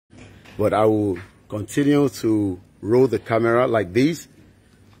But I will continue to roll the camera like this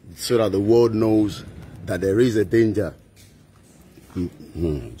so that the world knows that there is a danger.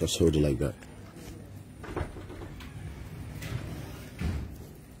 Just hold it like that.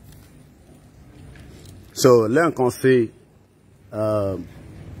 So let us say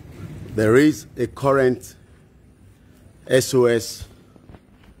there is a current SOS.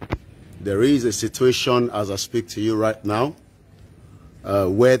 There is a situation as I speak to you right now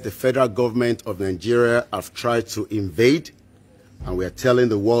where the federal government of Nigeria have tried to invade, and we are telling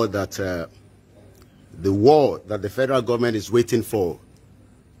the world that the war that the federal government is waiting for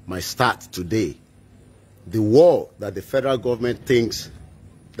might start today. The war that the federal government thinks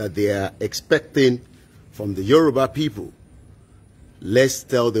that they are expecting from the Yoruba people. Let's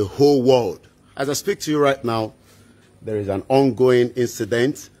tell the whole world. As I speak to you right now, there is an ongoing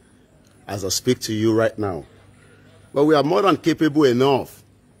incident as I speak to you right now. But we are more than capable enough.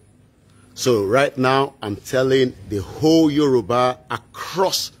 So right now, I'm telling the whole Yoruba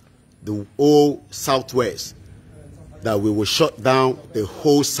across the whole Southwest that we will shut down the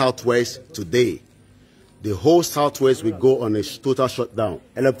whole Southwest today. The whole Southwest will go on a total shutdown.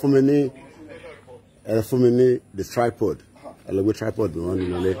 The tripod.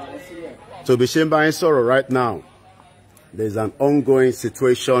 So Bishimba Soro right now, there's an ongoing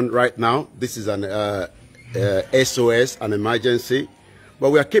situation right now. This is an SOS, an emergency.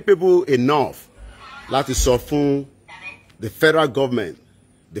 But we are capable enough to soften the federal government,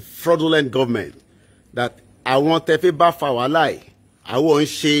 the fraudulent government, that I want every for our life. I want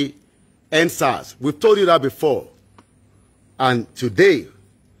she answers. We've told you that before. And today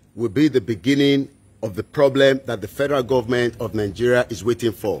will be the beginning of the problem that the federal government of Nigeria is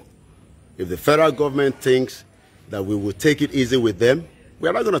waiting for. If the federal government thinks that we will take it easy with them, we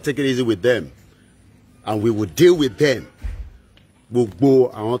are not going to take it easy with them. And we will deal with them.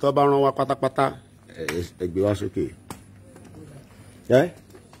 Yeah?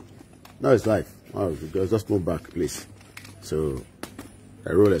 No, it's live. Oh, just move back, please. So,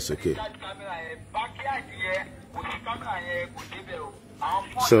 the roll is okay.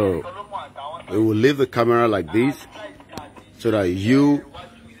 So, we will leave the camera like this so that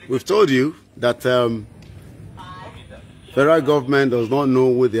we've told you that federal government does not know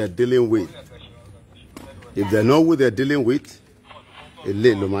what they are dealing with. If they know what they are dealing with, so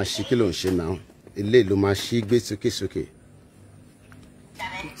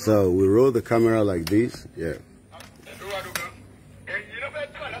we roll the camera like this, yeah.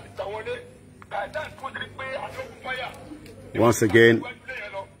 Once again,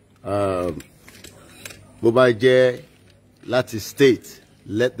 Bobaje, let the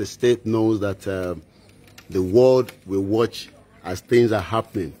state knows that the world will watch as things are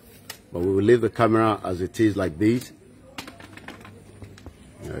happening. But we will leave the camera as it is like this.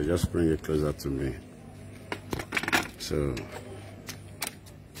 Yeah, just bring it closer to me. So,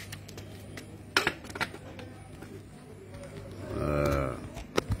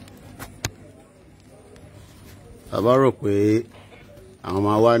 àbárò pé àwọn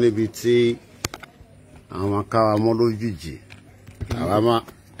máa wá níbi tí àwọn máa káwa mọ́ lójijì àwa máa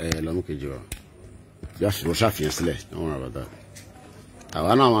lọ́mú kejì wa bí àṣìwò ṣàfihàn sílẹ̀ don't worry about that.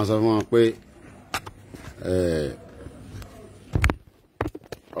 Àwa náà máa sọ fún wọn pé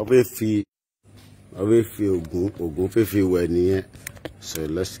ọbẹ̀ fi ògùn fẹ́ fi wẹ̀ nìyẹn. So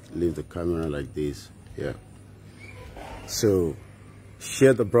let's leave the camera like this. Yeah. So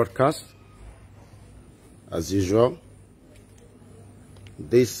share the broadcast. As usual,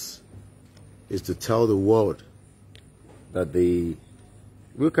 this is to tell the world that we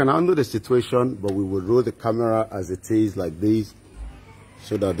can handle the situation, but we will roll the camera as it is like this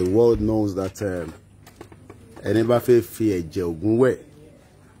so that the world knows that anybody fi ẹ̀jẹ̀ ògùn wẹ̀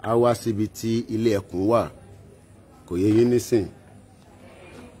á wá síbi tí ilé ẹkùn wà kò yé yín nísìn.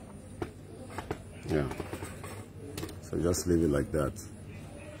 Yeah. So just leave it like that.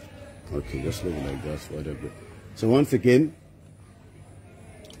 Okay, just leave it like that. Whatever. So once again,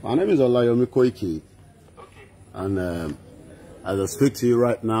 my name is Olayomi Koiki, and as I speak to you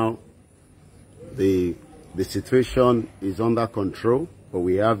right now, the situation is under control, but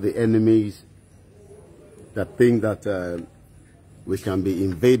we have the enemies that think that we can be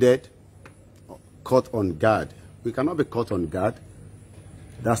invaded, caught on guard. We cannot be caught on guard.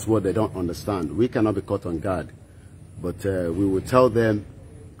 That's what they don't understand. We cannot be caught on guard, but we will tell them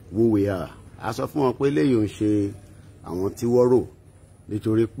who we are. As of now,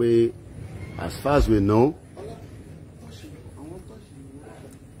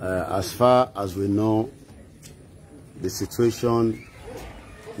 as far as we know, the situation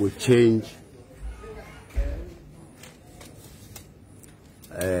will change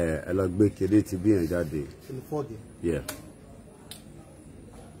ẹ lọ gbé kéde ti bí yẹn jáde. Yeah.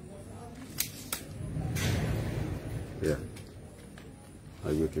 Yeah.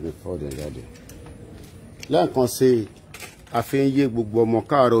 Ayé kéde fọ́ọ̀dì yẹn jáde. Lẹ́ẹ̀kan sí a fi ń yé gbogbo ọmọ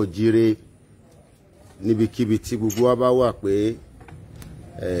káàárọ̀ oòjíire níbikíbi tí gbogbo wa bá wà pé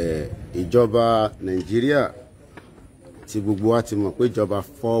ìjọba Nàìjíríà tí gbogbo wa ti mọ̀ pé ìjọba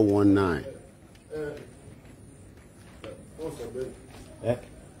 419.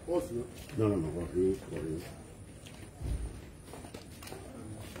 No.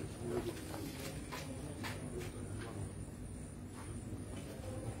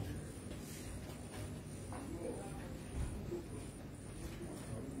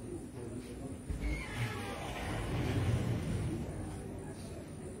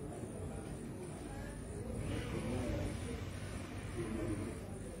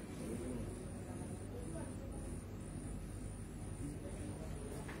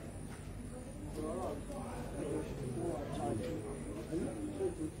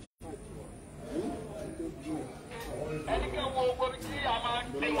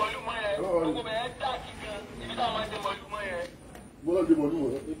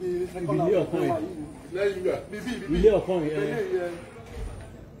 Ilé ọ̀kan yẹn.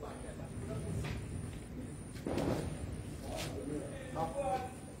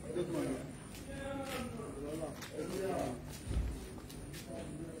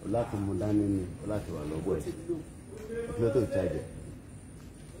 Láti mú dání ni láti wà lọ́gbọ̀ ẹ̀. Ọ̀fẹ́ tó chájẹ̀.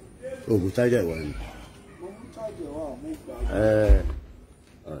 Ògùn chájẹ̀ wà ní.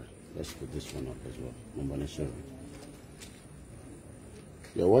 Alright, let's put this one up as well. Number 7.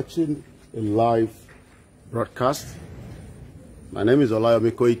 You're watching a live broadcast. My name is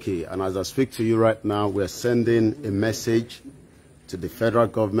Olayomi Koike, and as I speak to you right now, we're sending a message to the federal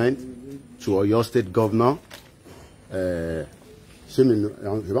government, to Oyo State Governor.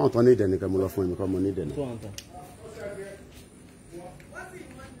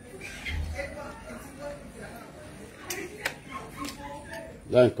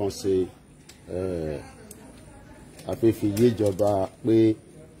 Lẹ́ẹ̀kan sí àfẹ́fì yéjọba pé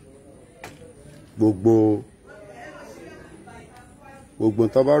gbogbo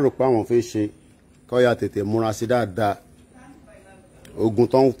tó bá rò pé àwọn fẹ́ ṣe kó yá tètè múra sí dáadáa. Ogun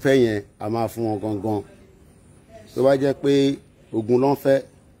tó ń fẹ́ yẹn a máa fún wọn gangan. Tó bá jẹ́ pé ogun ló ń fẹ́,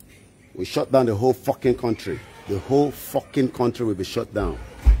 we shut down the whole fucking country. The whole fucking country will be shut down.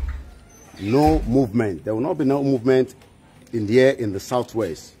 No movement. There will not be no movement in the air in the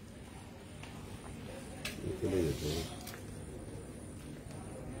southwest.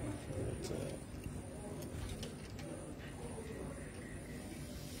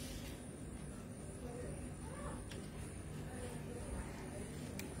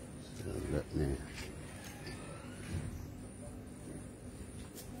 Let me.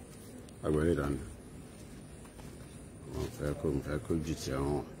 I got it on. Fẹ́ kó jù tí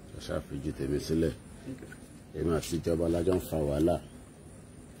àwọn ṣàfihàn tèmi sílẹ̀. Èmi àti ìjọba lájọ́ ń fa wàhálà.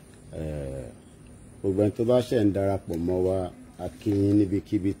 Gbogbo ẹni tó bá ṣe ń darapọ̀ mọ́ wa, a kí yín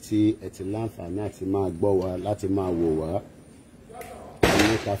níbikíbi tí ẹ ti láǹfààní àti máa gbọ́ wa, láti máa wò wá.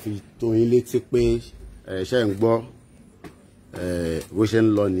 Ní ká fi tó yín létí pé ṣe ń gbọ́ bó ṣe ń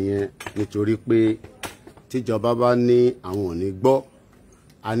lọ nìyẹn, nítorí pé tíjọba bá ní àwọn ò ní gbọ́,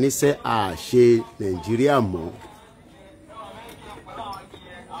 àníṣe àṣe Nàìjíríà mọ́.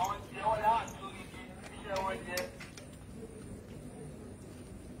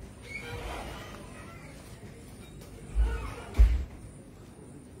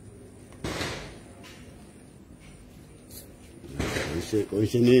 Kò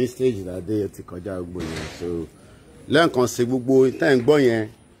ṣe ní stage ìdádé ti kọjá gbogbo yẹn. So lẹ́ẹ̀kan sí gbogbo tẹ́ ń gbọ́ yẹn,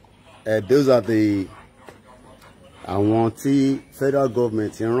 those are the àwọn tí federal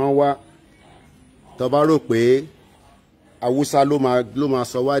government ń rán wá. Tó bá rò pé Hausa ló máa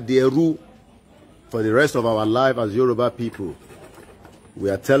sọ wá di ẹrú for the rest of our life as Yoruba people, we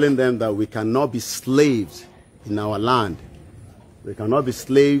are telling them that we cannot be slaves in our land. We cannot be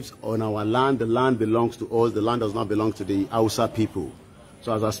slaves on our land. The land belongs to us. The land does not belong to the Hausa people.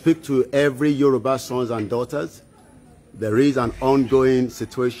 So as I speak to every Yoruba sons and daughters, there is an ongoing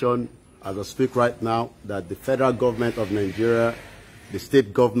situation as I speak right now that the federal government of Nigeria, the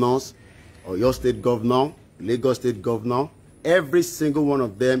state governors, or your state governor, Lagos state governor, every single one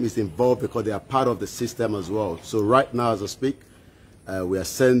of them is involved because they are part of the system as well. So right now as I speak, we are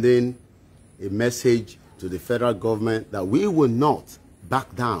sending a message to the federal government that we will not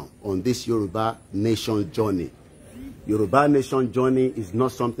back down on this Yoruba nation journey. Yoruba nation journey is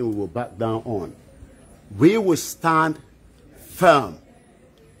not something we will back down on. We will stand firm.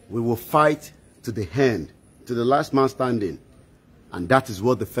 We will fight to the end, to the last man standing. And that is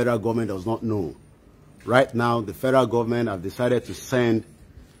what the federal government does not know. Right now, the federal government have decided to send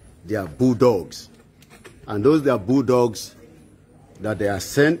their bulldogs. And those their bulldogs that they are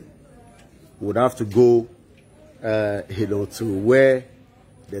sent would have to go, to where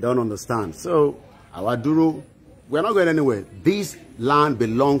they don't understand. So, our Duru, we're not going anywhere. This land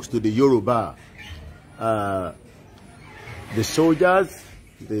belongs to the Yoruba. The soldiers,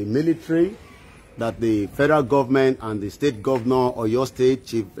 the military, that the federal government and the state governor or your state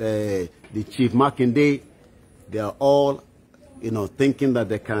chief, the Chief Makinde, they are all, thinking that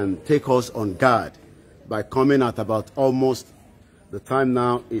they can take us on guard by coming at about almost, the time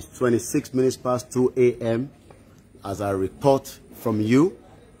now is 26 minutes past 2 a.m. As I report from you,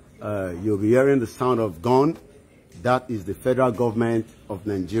 you'll be hearing the sound of gun. That is the federal government of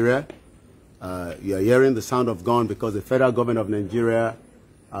Nigeria. You are hearing the sound of gun because the federal government of Nigeria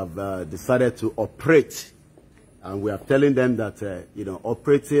have decided to operate. And we are telling them that,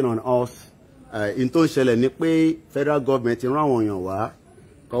 operating on us, into federal government in Rawan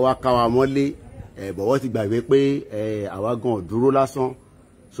Kawa but what is by way our gun dúró lásán.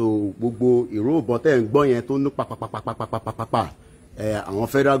 So gbogbo ìró bọ́tẹ́ ń gbọ́ yẹn tó ní pàpàpàpàpàpàpà àwọn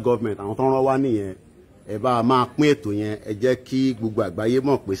federal government àwọn tó ń rán wá nìyẹn bá máa pín ètò yẹn jẹ́ kí gbogbo àgbáyé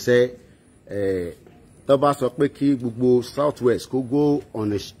mọ̀ pé sẹ́ tó bá sọ pé kí gbogbo southwest kó go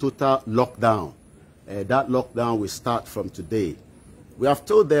on a total lockdown. That lockdown will start from today. We have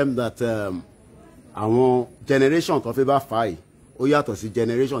told them that àwọn generation kan fẹ́ bá fà yìí ó yàtọ̀ sí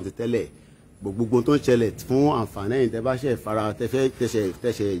generation ti tẹ́lẹ̀ gbogbo tó ń ṣẹlẹ̀ fún àǹfààní ẹ̀yin tẹ́ bá ṣe fara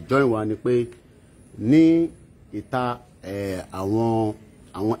tẹ́ṣẹ̀ join wa ni pé ní ìta àwọn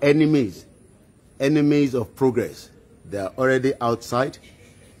enemies of progress, they are already outside.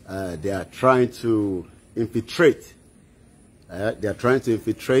 They are trying to infiltrate. Àwọn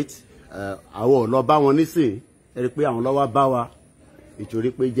lọ bá wọn nísìn ẹ rí pé àwọn lọ wá bá wa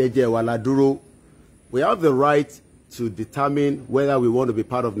ìtorí pé jẹ́jẹ́ wa la dúró. We have the right to determine whether we want to be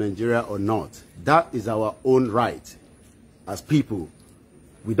part of Nigeria or not. That is our own right as people.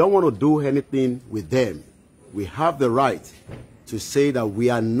 We don't want to do anything with them. We have the right to say that we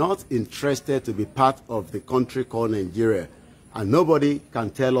are not interested to be part of the country called Nigeria. And nobody can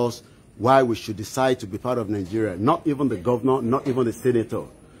tell us why we should decide to be part of Nigeria. Not even the governor, not even the senator.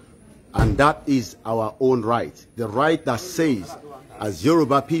 And that is our own right. The right that says, as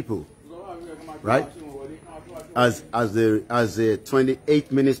Yoruba people, right? As the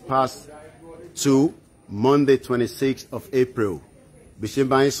 28 minutes past 2, Monday 26th of April,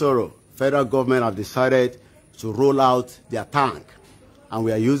 Bishimba Soro, federal government have decided to roll out their tank. And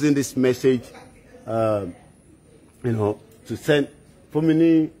we are using this message, to send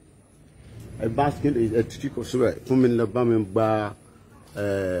Fumini a basket a chico swear, Fumin la Bamba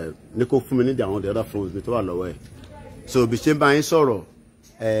Nico Fumini down the other phones, away. So Bishimba Soro,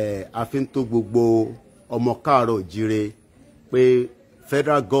 I think to Bugbo Omokaro Jire, where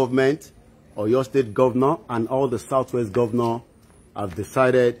federal government or your state governor and all the southwest governor have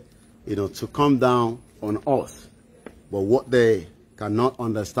decided, to come down on us. But what they cannot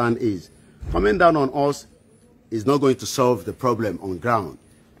understand is coming down on us is not going to solve the problem on ground.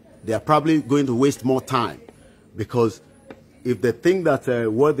 They are probably going to waste more time because if they think that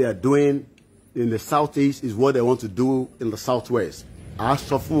what they are doing in the southeast is what they want to do in the southwest, a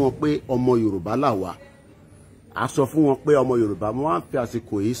sọ fún wọn pé ọmọ Yorùbá là wá. A sọ fún wọn pé ọmọ Yorùbá mo wá fi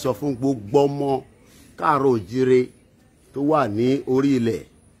àsìkò yìí sọ fún gbogbo ọmọ káàárọ̀ oòjíire tó wà ní orí ilẹ̀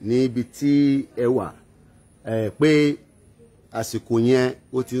níbi tí ẹ wà pé àsìkò yẹn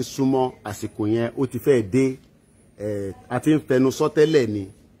ó ti ń súnmọ́ àsìkò yẹn ó ti fẹ́ dé a ti ń fẹnu sọ tẹ́lẹ̀ ni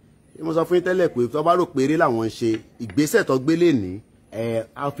mo sọ fún yín tẹ́lẹ̀ pé tó bá rò pé eré làwọn ń ṣe ìgbésẹ̀ tó gbélé ní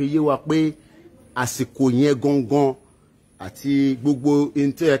a fi yé wa pé àsìkò yẹn gangan àti gbogbo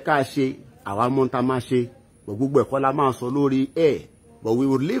ntí ẹ ká ṣe àwa mọ̀ tá máa ṣe gbogbo ẹ̀kọ́ la máa sọ lórí ẹ̀ but we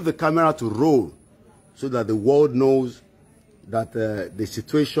will leave the camera to roll so that the world knows that the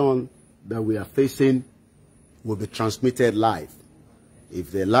situation that we are facing will be transmitted live.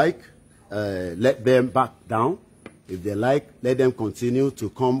 If they like, let them back down. If they like, let them continue to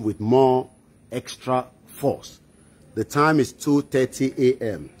come with more extra force. The time is 2:30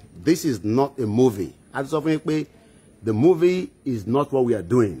 a.m. This is not a movie. The movie is not what we are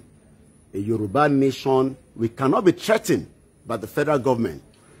doing. A Yoruba nation, we cannot be threatened by the federal government,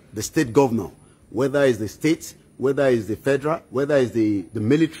 the state governor, whether it's the state, whether it's the federal, whether it's the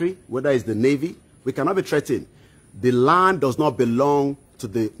military, whether it's the navy. We cannot be threatened. The land does not belong to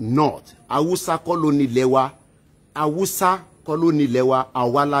the north. Awusa koloni lewa, Awusa koloni lewa,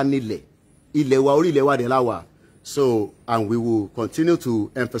 awala nile, ilewa ori lewa de lawa. So, and we will continue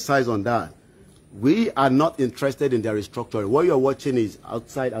to emphasize on that. We are not interested in their restructuring. What you're watching is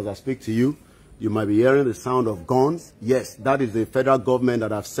outside as I speak to you. You might be hearing the sound of guns. Yes, that is the federal government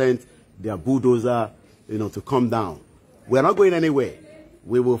that have sent their bulldozer, to come down. We're not going anywhere.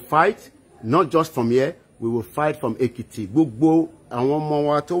 We will fight, not just from here. We will fight from Ekiti. Gbogbo àwọn ọmọ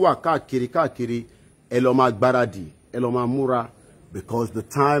wa tó wà káàkiri, ẹ lọ máa gbáradì, ẹ lọ máa múra, because the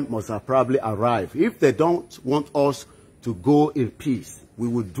time must have probably arrived. If they don't want us to go in peace, we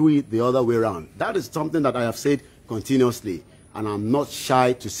will do it the other way around. That is something that I have said continuously, and I'm not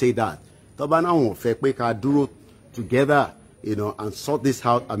shy to say that. Together, and sort this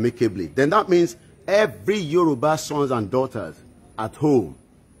out amicably. Then that means every Yoruba sons and daughters at home,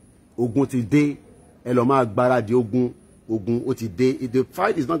 Ogun ti dé, Eloma Agbára di Ogun oti dé. The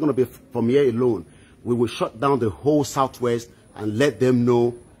fight is not going to be from here alone. We will shut down the whole Southwest and let them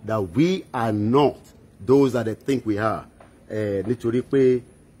know that we are not those that they think we are. Nítorí pé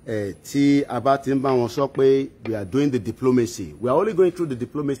tí a bá ti ń bá wọn sọ pé we are doing the diplomacy. We are only going through the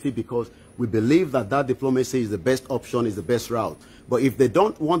diplomacy because we believe that that diplomacy is the best option, is the best route. But if they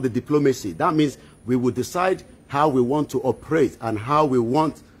don't want the diplomacy, that means we will decide how we want to operate and how we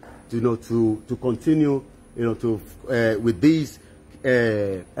want, to continue, with these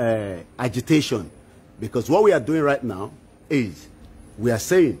agitation. Because what we are doing right now is we are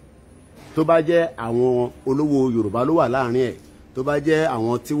saying, tó bá jẹ́ àwọn olówó Yorùbá ló wà láàrin ẹ̀, tó bá jẹ́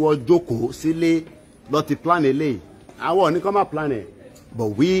àwọn tí wọ́n jókòó sílé ló ti plan eléyìí, àwọn ní kó má plan ẹ̀. But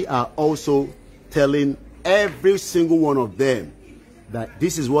we are also telling every single one of them that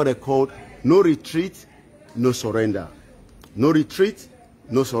this is what they call no retreat, no surrender. No retreat,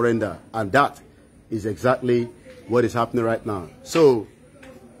 no surrender. And that is exactly what is happening right now. So,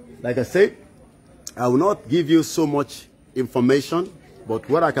 like I said, I will not give you so much information, but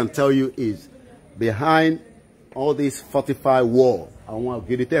what I can tell you is behind all this fortified war,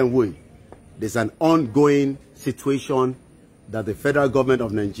 there's an ongoing situation that the federal government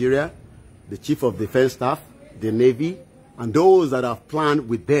of Nigeria, the Chief of Defense Staff, the Navy, and those that have planned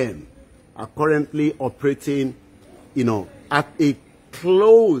with them are currently operating, at a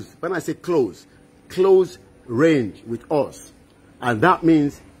close, when I say close range with us. And that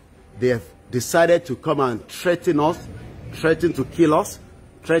means they have decided to come and threaten us, threaten to kill us,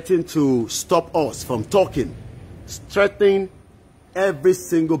 threaten to stop us from talking, threatening every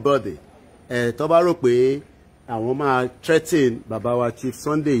single body. Threaten Babawa Chief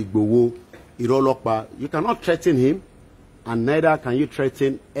Sunday Igboho, Irolokpa. You cannot threaten him, and neither can you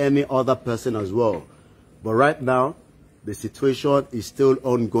threaten any other person as well. But right now, the situation is still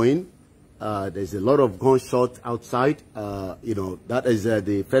ongoing. There's a lot of gunshots outside. That is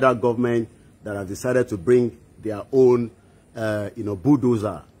the federal government that have decided to bring their own,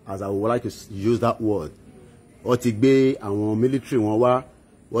 bulldozer, as I would like to use that word. Otigbe, àwọn military wọn wá,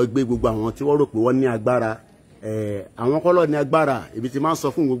 wọ́n gbé gbogbo àwọn tí wọ́n rò pé wọ́n ní agbára. Àwọn kọ́ ló ní agbára, ibi tí máa ń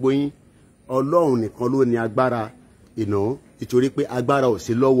sọ fún gbogbo yín, Ọlọ́run nìkan ló ní agbára, nítorí pé agbára ò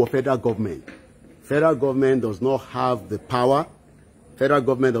sí lọ́wọ́ federal government. Federal government does not have the power. Federal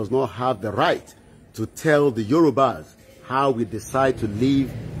government does not have the right to tell the Yorubas how we decide to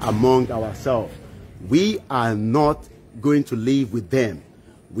live among ourselves. We are not going to live with them.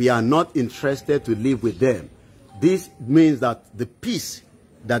 We are not interested to live with them. This means that the peace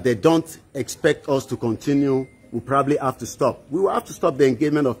that they don't expect us to continue will probably have to stop. We will have to stop the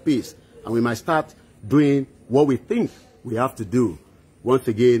engagement of peace, and we might start doing what we think we have to do. Once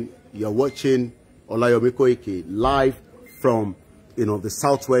again, you're watching Olayomi Koiki live from the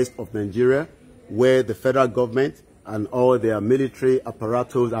southwest of Nigeria, where the federal government and all their military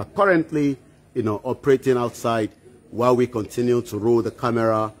apparatus are currently operating outside, while we continue to roll the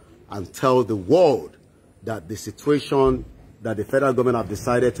camera and tell the world that the situation that the federal government have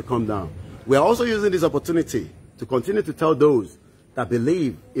decided to come down. We are also using this opportunity to continue to tell those that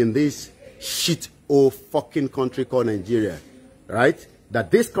believe in this shit old fucking country called Nigeria, right?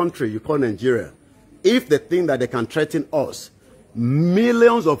 That this country you call Nigeria, if they think that they can threaten us,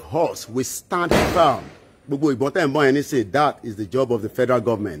 millions of us will stand firm. That is the job of the federal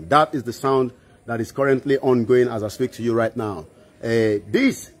government. That is the sound that is currently ongoing as I speak to you right now.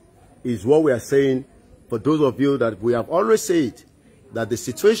 This is what we are saying for those of you that we have always said that the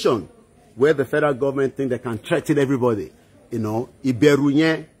situation where the federal government think they can threaten everybody,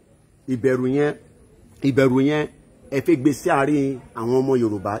 Iberunye,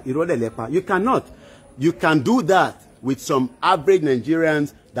 you cannot. You can do that with some average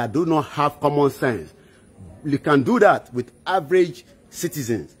Nigerians that do not have common sense. You can do that with average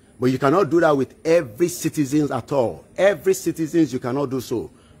citizens, but you cannot do that with every citizen at all. Every citizen, you cannot do so.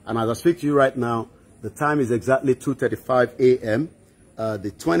 And as I speak to you right now, the time is exactly 2:35 a.m.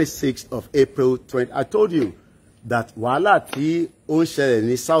 the 26th of April 20. I told you that wàhálà tí ó ń ṣẹlẹ̀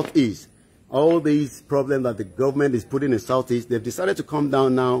ní Southeast, all these problems that the government is putting in Southeast, they've decided to come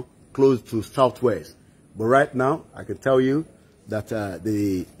down now close to Southwest. But right now, I can tell you that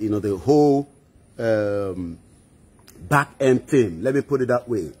the whole back-end team, let me put it that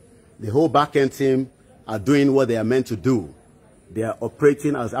way, the whole back-end team are doing what they are meant to do. They are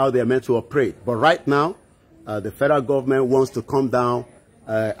operating as how they are meant to operate. But right now, the federal government wants to come down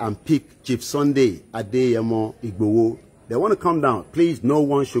and pick Chief Sunday Adeyemo Igboho. They want to come down. Please, no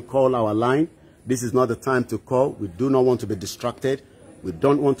one should call our line. This is not the time to call. We do not want to be distracted. We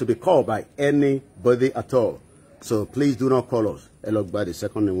don't want to be called by anybody at all. So please do not call us. By the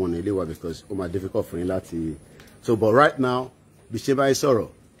second one, because it's more difficult for him. So, but right now, Bishiba Isoro,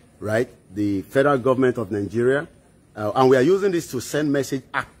 right? The federal government of Nigeria, and we are using this to send message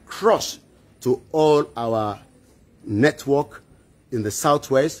across to all our network in the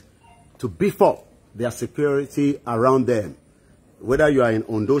Southwest to beef up their security around them. Whether you are in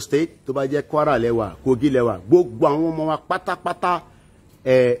Ondo State, to baje Kwara lewa, Kogi lewa, gbogbo àwọn ọmọ wa pátápátá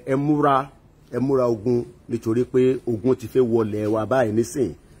ẹmúra ogun nítorí pé ogun ti fẹ́ wọlé wa báyìí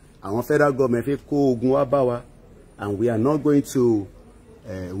nísìn. Àwọn federal government fẹ́ kó ogun wá bá wa, and we are not going to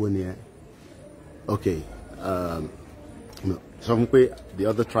okay. No, so the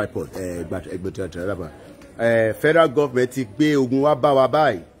other tripod, federal government ti gbé ogun wá bá wa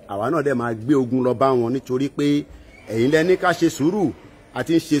báyìí. Àwa náà dẹ̀ máa gbé ogun lọ bá wọn nítorí pé ẹ̀yin lẹ ní ká ṣe sùúrù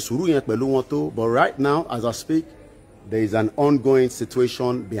àti ṣe sùúrù yẹn pẹ̀lú wọn tó. But right now, as I speak, there is an ongoing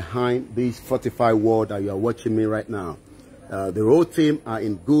situation behind this fortified wall that you are watching me right now. The whole team are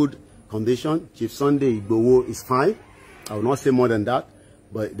in good condition. Chief Sunday Igboho is fine. I will not say more than that.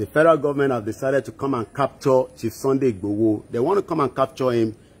 But the federal government have decided to come and capture Chief Sunday Igboho. They want to come and capture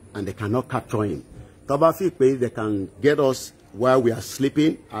him, and they cannot capture him. Tabafi, they can get us while we are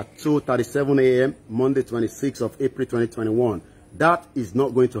sleeping at 2:37 a.m. Monday 26th of April 2021. That is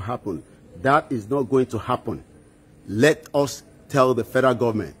not going to happen. That is not going to happen. Let us tell the federal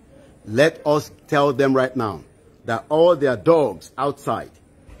government. Let us tell them right now that all their dogs outside,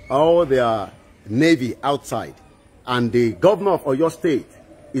 all their navy outside, and the governor of Oyo State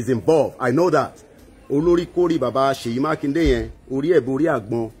is involved. I know that. Olórí Kori Baba Seyi Makinde yẹn, orí ẹ̀ borí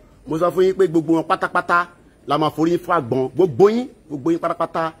àgbọn. Mo sọ fún yín pé gbogbo wọn pátápátá la máa forí fún àgbọn. Gbogbo yín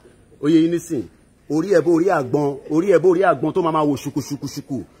pátápátá. Oyè yín nísìn. Orí ẹ̀ borí àgbọn tó máa wò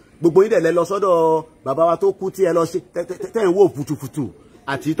ṣùkùṣùkùṣùkù. Gbogbo yín dẹ̀ lẹ lọ sọ́dọ̀ bàbá wa tó kú tí ẹ lọ ṣe tẹ́ ń wò fùtùfùtù.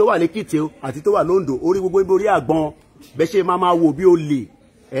 Àti tó wà lẹ́kìtì o, àti tó wà lóńdó, orí gbogbo yín borí àgbọn. Bẹ́ ṣe máa wò bí ó lè.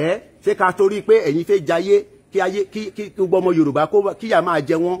 Ṣé ká torí pé ẹ̀yin fẹ́ jayé kí gbogbo ọmọ Yorùbá kíyà máa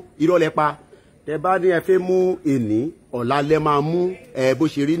jẹ wọ́n irọ́ lẹ pa. Tẹ́ bá ní ẹ fẹ́ mú èní, ọ̀la lẹ máa mú bó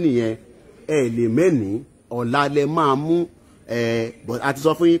ṣe rí nìyẹn. Ẹ lè mẹ́ni, ọ̀la lẹ máa mú but a ti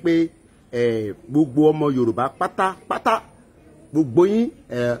sọ fún yín pé gbogbo ọmọ Yorùbá pátápátá gbogbo yín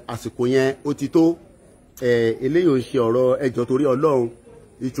àsìkò yẹn ó ti tó. Eléyìí ò ń ṣe ọ̀rọ̀ ẹjọ́ torí Ọlọ́run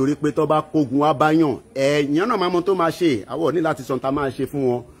nítorí pé tó bá kógun wá báyàn èèyàn náà máa mọ tó máa ṣe àwọn ní láti sọ tá máa ṣe fún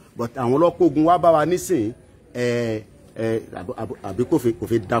wọn but àwọn lọ́kógun wá bá wa nísìn àbí kò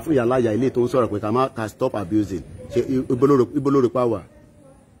fi da fún ìyá láyà ilé tó ń sọ̀rọ̀ pé ká stop abusing ṣe ibolórí power.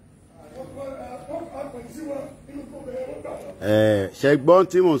 Ṣẹgbọ́n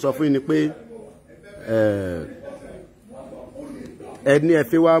tí mò ń sọ fún yín ni pé ẹni ẹ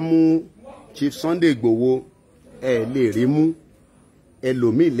fi wá mú Chief Sunday Igboho lè rí mú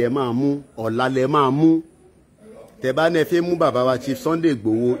ẹlòmíì lẹ máa mú ọ̀la lẹ máa mú tẹ́ bá ní ẹ fẹ́ mú bàbá wa Chief Sunday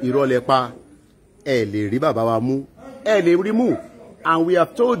Igboho irọ́ lẹ pa lè rí bàbá wa mú lè rí mú and we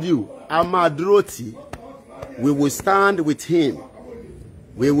have told you a máa dúró tì we will stand with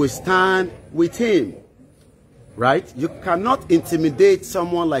him right. You cannot intimidate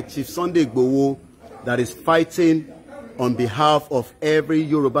someone like Chief Sunday Igboho that is fighting on behalf of every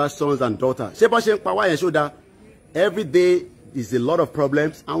Yoruba sons and daughters. Every day is a lot of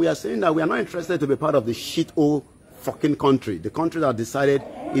problems, and we are saying that we are not interested to be part of the shithole fucking country. The country that decided,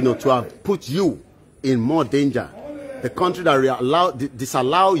 to have put you in more danger. The country that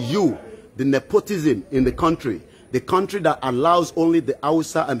disallow you the nepotism in the country. The country that allows only the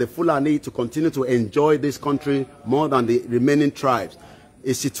Hausa and the Fulani to continue to enjoy this country more than the remaining tribes.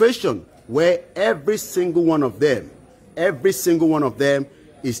 A situation where every single one of them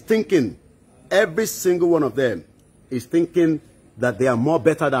is thinking that they are more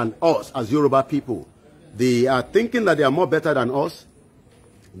better than us as Yoruba people. They are thinking that they are more better than us.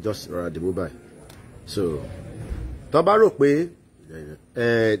 Just the mobile. So, Tobarope,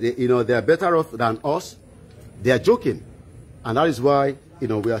 they are better off than us. They are joking, and that is why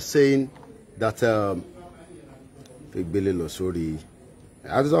we are saying that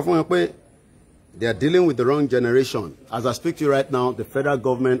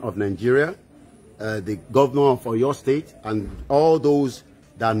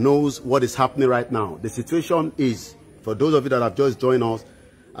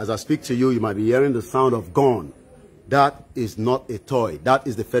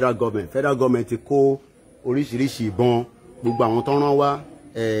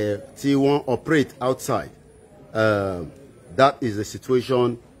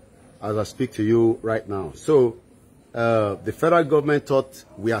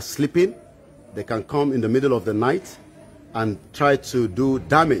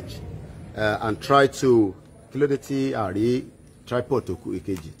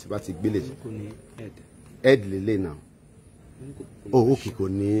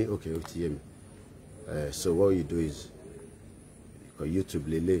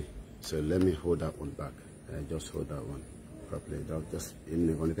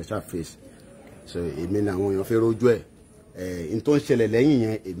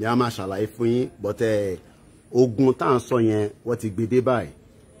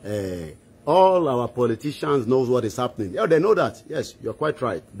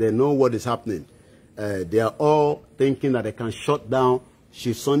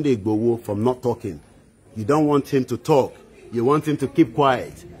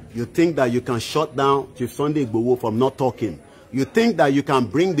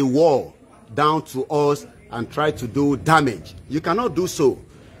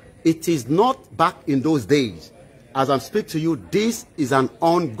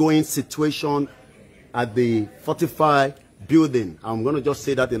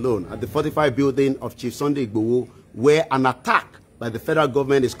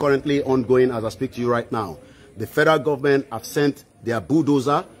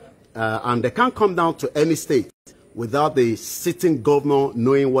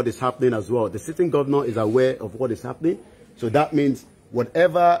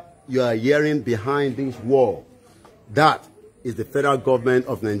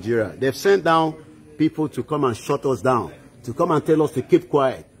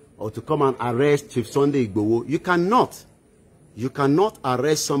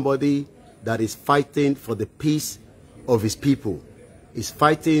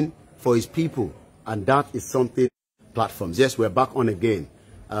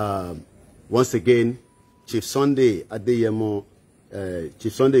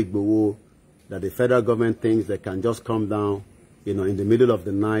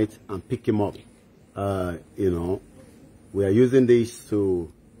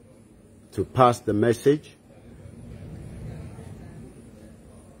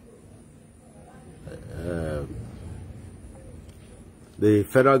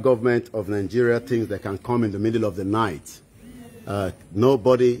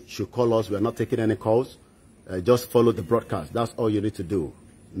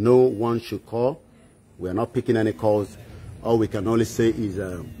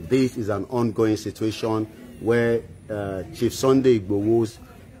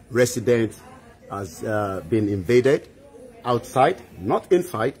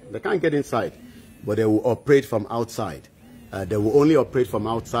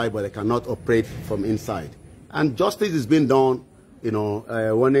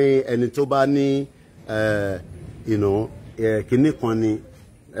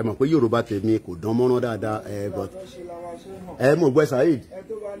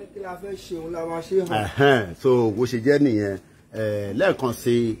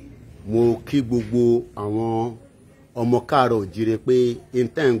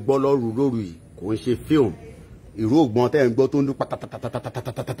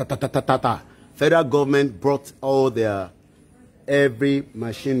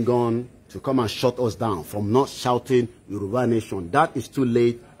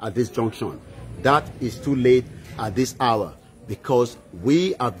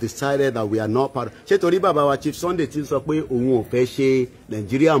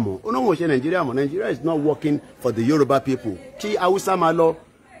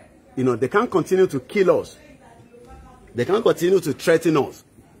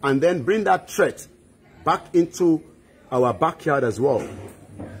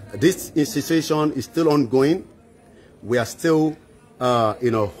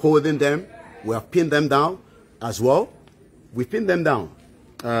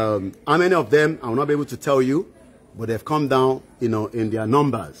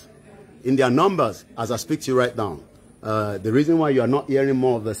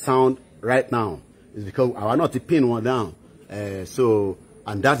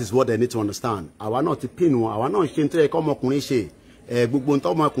gbogbo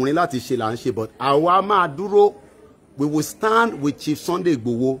nǹkan ọmọkùnrin láti ṣe là ń ṣe, but àwa máa dúró. We will stand with Chief Sunday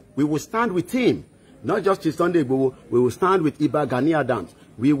Igboho. We will stand with him. Not just Chief Sunday Igboho. We will stand with Ibadan.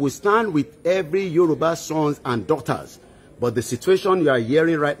 We will stand with every Yoruba sons and daughters. But the situation you are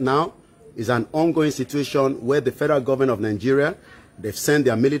hearing right now is an ongoing situation where the federal government of Nigeria, they've sent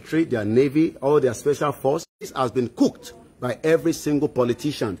their military, their navy, all their special forces. This has been cooked by every single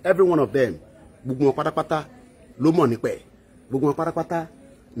politician, every one of them. They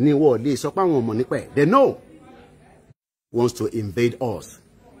know wants to invade us.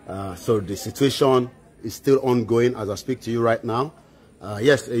 So the situation is still ongoing as I speak to you right now.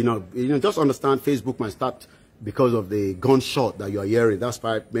 Yes, you know, just understand Facebook might start because of the gunshot that you are hearing. That's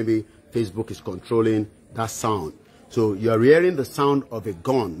why maybe Facebook is controlling that sound. So you are hearing the sound of a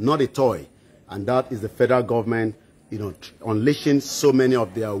gun, not a toy. And that is the federal government, you know, unleashing so many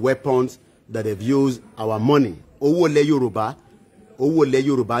of their weapons that they've used our money. Owo le Yoruba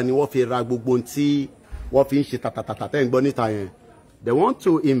ni wọ́n fi ra gbogbo nti. They want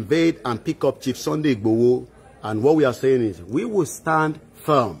to invade and pick up Chief Sunday Igboho, and what we are saying is we will stand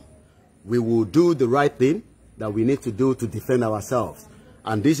firm. We will do the right thing that we need to do to defend ourselves.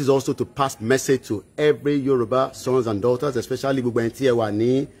 And this is also to pass message to every Yoruba sons and daughters, especially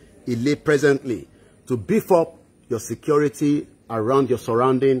presently, to beef up your security around your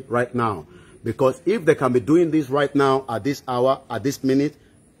surrounding right now. Because if they can be doing this right now, at this hour, at this minute,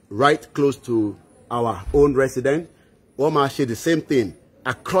 right close to our own resident, Oma share the same thing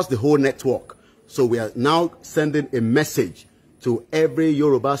across the whole network. So we are now sending a message to every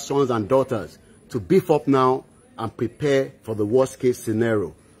Yoruba sons and daughters to beef up now and prepare for the worst case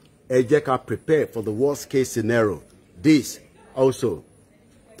scenario. Ejeka prepare for the worst case scenario. This also,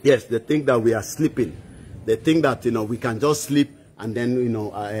 yes, they think that we are sleeping. They think that, you know, we can just sleep and then, you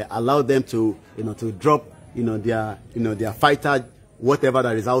know, allow them to, you know, to drop, their fighter, whatever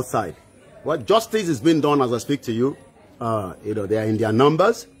that is outside. What justice is being done as I speak to you. They are in their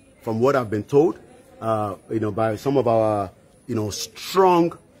numbers, from what I've been told, by some of our,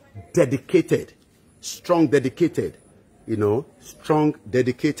 strong, dedicated team.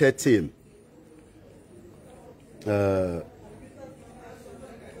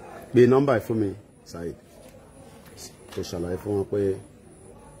 Be number for me, side. So shall I phone up?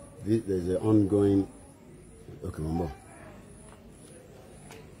 There's an ongoing. Okay, number.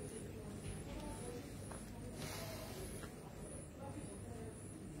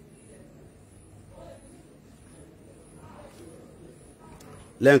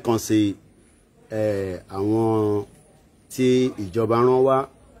 Lẹ́ẹ̀kan sí àwọn tí ìjọba rán wá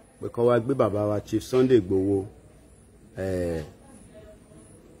pé kó wá gbé bàbá wa Chief Sunday Igboho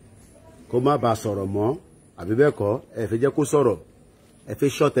kó má bàa sọ̀rọ̀ mọ́ àbí bẹ́ẹ̀ kọ́ ẹ fẹ́ jẹ́ kó sọ̀rọ̀ ẹ fẹ́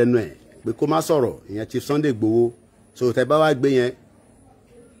short ẹnu ẹ̀ pé kó má sọ̀rọ̀ ìyẹn Chief Sunday Igboho so tẹ́ bá wá gbé yẹn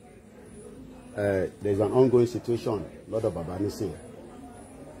there is an ongoing situation lọ́dọ̀ bàbá nísìn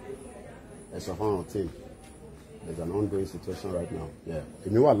ẹ sọ fún àwọn team. There's an ongoing situation right now. Yeah.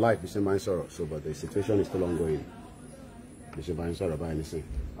 If you are live, Bishop Bain Soro, so but the situation is still ongoing. Bishop Bain Soro, by anything.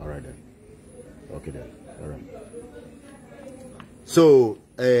 All right then. Okay then. All right. So,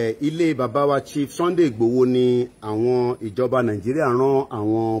 ilé bàbá wa Chief Sunday Igboho ni àwọn ìjọba Nàìjíríà rán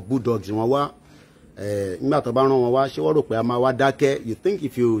àwọn bulldogs wọn wá. Nígbà tó bá rán wọn wá, ṣé wọ́n rò pé a máa wá dákẹ́? You think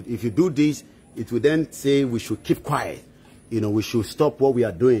if you do this, it will then say we should keep quiet. We should stop what we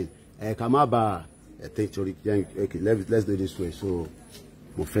are doing. Ká má bàa I think okay, let's do this way. So,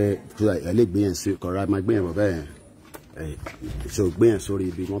 I like being so correct. My being so being sorry,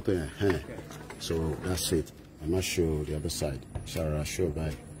 be not so that's it. I'm not sure the other side. Shall show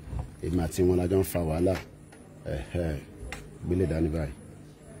by it. My team when I don't follow Allah. Billy Danibai.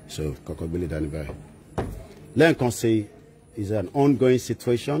 So Coco Billy Danibai. Let me say is an ongoing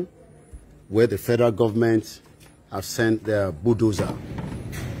situation where the federal government have sent their bulldozer.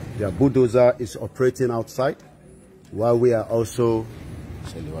 Their bulldozer is operating outside while we are also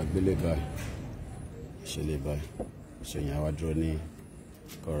you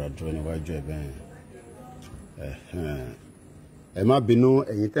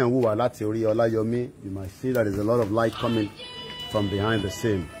might see that there's a lot of light coming from behind the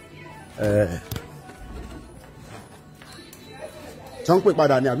scene.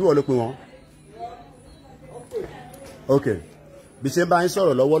 Okay.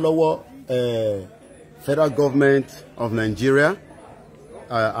 Federal government of Nigeria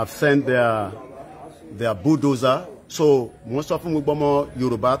have sent their bulldozer. So most of them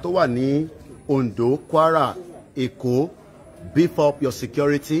Yoruba to wà ní Ondo, Kwara, Eko, beef up your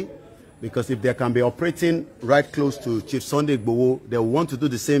security because if they can be operating right close to Chief Sunday Igboho, they want to do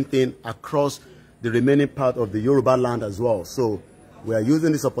the same thing across the remaining part of the Yoruba land as well. So We are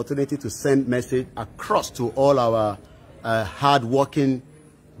using this opportunity to send message across to all our hard-working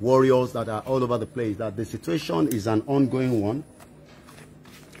warriors that are all over the place that the situation is an ongoing one.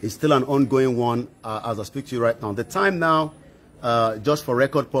 It's still an ongoing one as I speak to you right now. The time now, just for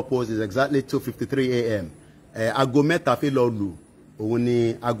record purpose, is exactly 2:53 a.m. Ago mẹ́ta fẹ́ lọ lù, òun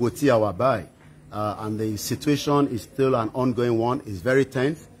ni ago tí a wà báyìí. And the situation is still an ongoing one. It's very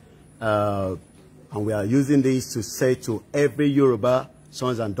tense. And we are using this to say to every Yoruba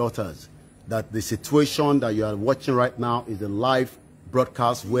sons and daughters that the situation that you are watching right now is a live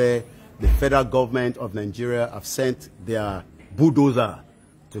broadcast where the federal government of Nigeria have sent their bulldozer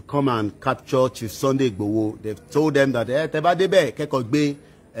to come and capture Chief Sunday Igboho. They've told them that teba debe keko gbe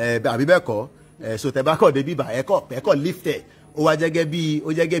abibeko so teba ko debi ba eko lifted o wa jege bi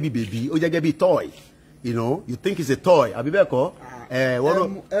baby o jege bi toy, you know, you think it's a toy abibeko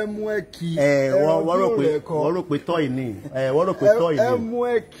wọ́n rò pé toy ni wọ́n rò pé toy ni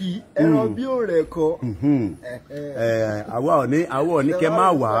ẹmúẹ̀kì ẹran bí ò rẹ̀ kọ́. àwa ò ní kẹ́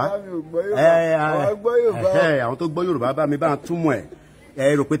máa wá àwọn tó gbọ́ Yorùbá bá mi bá túmọ̀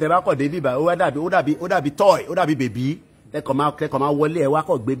ẹ̀ rò pé tẹ́ bá kọ̀ dé bíbá ó dàbí toy ó dàbí baby kẹ́kọ̀ọ́ máa wọlé ẹ̀ wá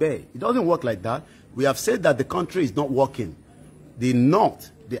kọ̀ gbé bẹ́ẹ̀. It doesn't work like that. We have said that the country is not working. The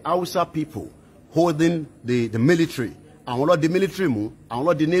North, the Hausa people holding the military, àwọn ló di military mú, àwọn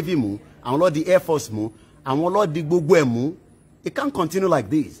ló di navy mú, àwọn ló di air force mú, àwọn ló di gbogbo ẹ̀ mú. It can't continue like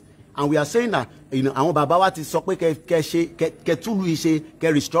this. And we are saying that, you know, àwọn bàbá wa ti sọ pé kẹ́ túlù iṣẹ́,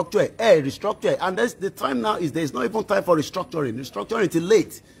 kẹ́ restructure. And that's the time now is there's not even time for restructuring. Restructuring till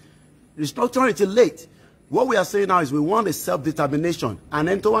late. Restructuring till late. What we are saying now is we want a self-determination. And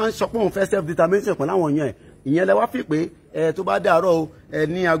then to one shop on first self-determination pẹ̀lú àwọn yẹn. Ìyẹn lẹ wá fi pé tó bá dàárọ̀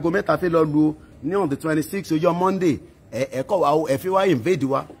ní aago mẹ́ta fẹ́ lọ lu ní on the 26th ọjọ́ Monday. If you are invade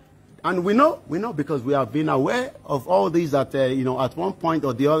wa, and we know because we have been aware of all these that you know, at one point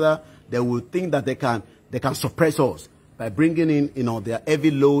or the other they will think that they can suppress us by bringing in, you know, their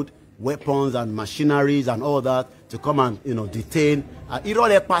heavy load weapons and machineries and all that to come and, you know, detain. Irọ́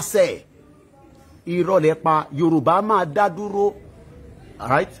lẹ pa sẹ́, irọ́ lẹ pa, Yorùbá máa dá dúró. All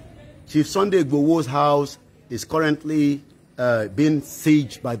right, Chief Sunday Igboho's house is currently being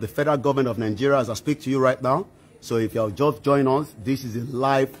sieged by the federal government of Nigeria as I speak to you right now. So if you have just joined us, this is a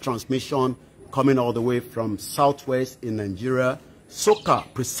live transmission coming all the way from southwest in Nigeria, Soka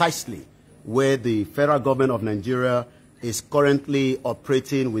precisely, where the federal government of Nigeria is currently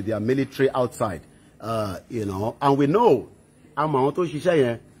operating with their military outside. You know, and we know,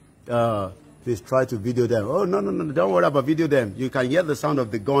 please try to video them. Oh, no, don't worry about video them. You can hear the sound of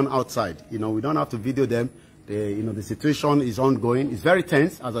the gun outside. You know, we don't have to video them. You know, the situation is ongoing. It's very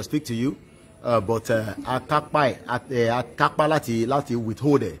tense as I speak to you. But lati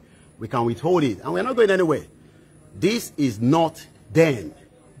withhold it. We can withhold it, and we're not going anywhere. This is not then.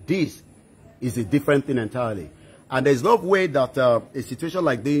 This is a different thing entirely. And there's no way that a situation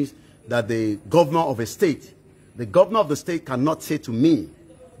like this, that the governor of a state, the governor of the state cannot say to me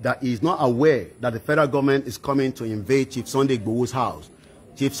that he is not aware that the federal government is coming to invade Chief Sunday Igboho's house.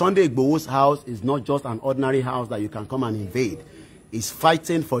 Chief Sunday Igboho's house is not just an ordinary house that you can come and invade. He's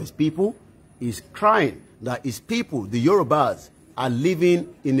fighting for his people. Is crying that his people, the Yorubas, are living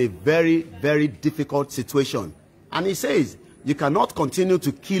in a very, very difficult situation. And he says, you cannot continue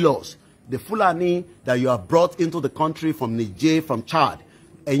to kill us. The Fulani that you have brought into the country from Niger, from Chad.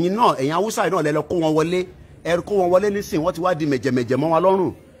 And you know, and Hausa, you know, lè lọ kó wọn wọlé nísìn, wọ́n ti wá di mẹ̀jẹ̀mẹ̀jẹ̀ mọ́ wa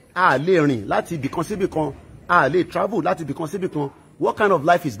lọ́rùn. A lè rìn láti ibìkan sí ibìkan. A lè travel láti ibìkan sí ibìkan. What kind of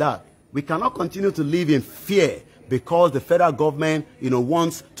life is that? We cannot continue to live in fear because the federal government, you know,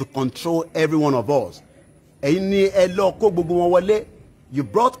 wants to control every one of us. You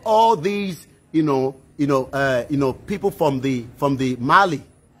brought all these, people from the Mali,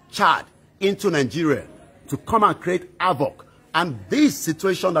 Chad, into Nigeria to come and create havoc. And this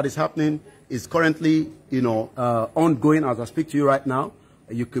situation that is happening is currently, ongoing as I speak to you right now.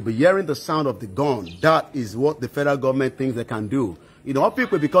 You could be hearing the sound of the gun. That is what the federal government thinks they can do. You know,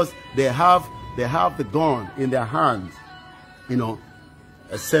 people, because they have the gun in their hands,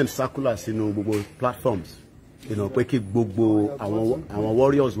 send circulars, Google platforms, Google, our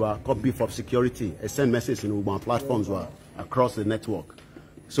warriors were copy for security, send messages in Google platforms were across the network.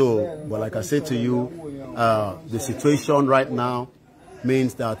 So, but like I said to you, the situation right now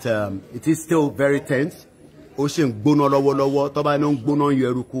means that it is still very tense. Ocean gbono lọ́wọ́lọ́wọ́, tó bá ní gbono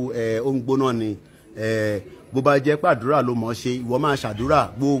yeruku, gbono ni, bó bá jẹ́ pàdúrà ló mọ̀ ṣe, ìwọ máa ṣàdúrà,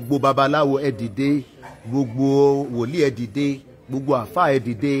 gbogbo babaláwo ẹ dìde, gbogbo wòlíì ẹ dìde, gbogbo àfáà ẹ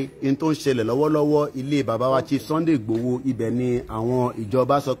dìde, in tó ń ṣẹlẹ̀ lọ́wọ́lọ́wọ́ ilé bàbá wa Chief Sunday Igboho, ibẹ̀ ni àwọn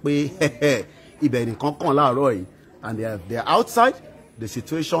ìjọba sọ pé ibẹ̀ nìkan kàn láàárọ̀ yìí, and they are outside, the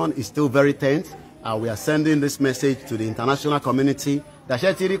situation is still very tense. We are sending this message to the international community.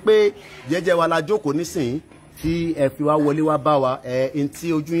 Dàṣẹ́ ti rí pé jẹ́jẹ́ wa la jókòó nísìn tí ẹ fi wá wọlé wá bá wa in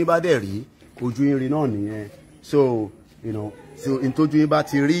tí ojú yín bá dẹ̀ rí ojú yín rí náà nìyẹn. So so in tójú yín bá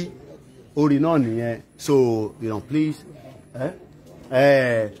ti rí orí náà nìyẹn. So please.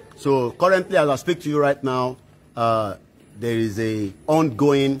 So currently, as I speak to you right now, there is a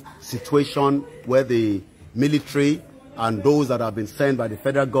ongoing situation where the military and those that have been sent by the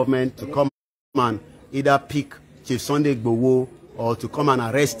federal government to come and either pick Chief Sunday Igboho or to come and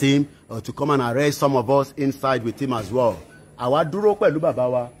arrest him or to come and arrest some of us inside with him as well. Àwa dúró pẹ̀lú bàbá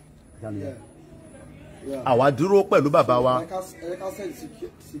wa. Àwa dúró pẹ̀lú bàbá wa.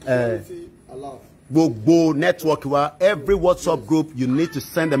 Gbogbo network wa, every WhatsApp group, you need to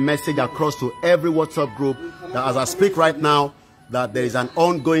send a message across to every WhatsApp group that as I speak right now, that there is an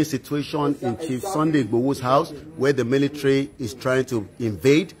ongoing situation in Chief Sunday Igboho's house where the military is trying to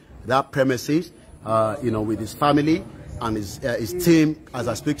invade that premises, with his family and his team as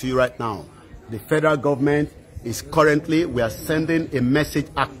I speak to you right now. The federal government is currently, we are sending a message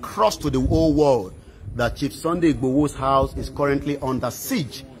across to the whole world that Chief Sunday Igboho's house is currently under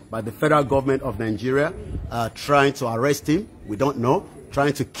siege by the federal government of Nigeria, trying to arrest him, we don't know,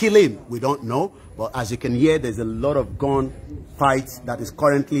 trying to kill him, we don't know. But as you can hear, there's a lot of gun fights that is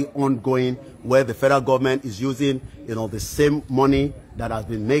currently ongoing where the federal government is using, the same money that has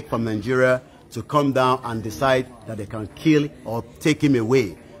been made from Nigeria to come down and decide that they can kill or take him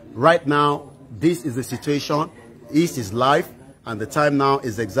away. Right now, this is the situation. East is live, and the time now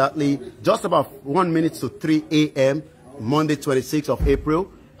is exactly just about 1 minute to 3 a.m., Monday, 26th of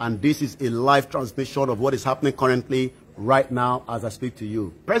April. And this is a live transmission of what is happening currently right now as I speak to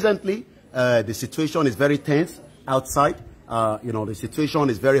you. Presently, the situation is very tense outside. The situation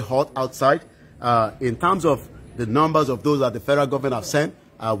is very hot outside. In terms of the numbers of those that the federal government have sent,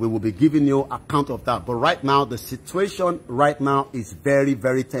 we will be giving you account of that. But right now, the situation right now is very,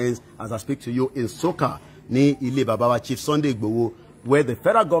 very tense as I speak to you in Soka, ni Ile Babawa Chief Sunday Igboho, where the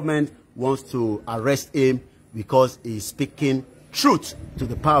federal government wants to arrest him because he is speaking truth to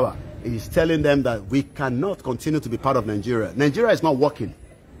the power. He is telling them that we cannot continue to be part of Nigeria. Nigeria is not working,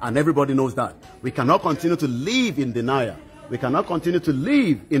 and everybody knows that. We cannot continue to live in denial. We cannot continue to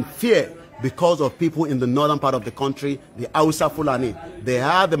live in fear because of people in the northern part of the country, the Hausa Fulani. They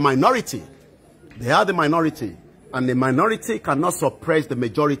are the minority. They are the minority, and the minority cannot suppress the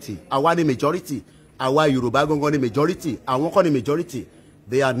majority. Awa the majority. Awa Yoruba Gongoni majority. Awon the majority.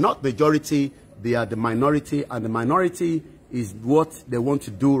 They are not majority. They are the minority, and the minority is what they want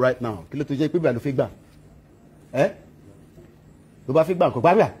to do right now. Kí ló tó jẹ́ pé bẹ́ẹ̀ ló fi gbà? Ló bá fi gbà kò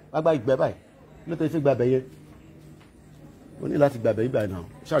gbà bíà, wá gba ìgbẹ́ báyìí. Kí ló tó fi gbà bẹ́yẹ? Ó ní láti gbà bẹ́yẹ báyìí now.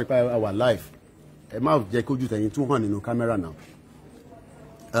 Ṣáàrí pa our life. Ẹ má jẹ́ kójú tẹ̀yìn tún hàn nínú camera now.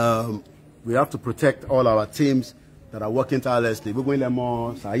 We have to protect all our teams that are working tirelessly. Gbogbo ilẹ̀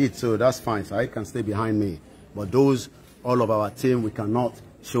mọ Saheed, so that's fine. Saheed can stay behind me. But those, all of our team, we cannot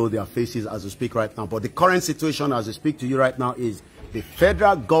show their faces as we speak right now. But the current situation as we speak to you right now is the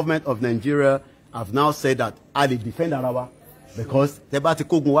federal government of Nigeria have now said that Ali defend Arawa because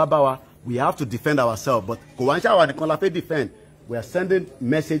we have to defend ourselves. But defend. We are sending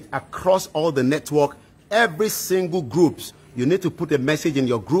message across all the network, every single groups. You need to put a message in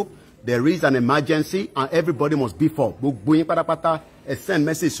your group. There is an emergency and everybody must be for. Send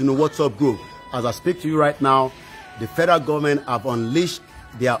message to the WhatsApp group. As I speak to you right now, the federal government have unleashed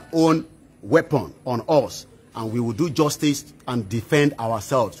their own weapon on us, and we will do justice and defend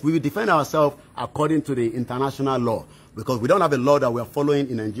ourselves. We will defend ourselves according to the international law, because we don't have a law that we are following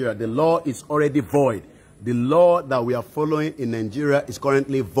in Nigeria. The law is already void. The law that we are following in Nigeria is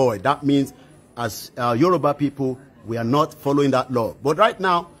currently void. That means as Yoruba people, we are not following that law. But right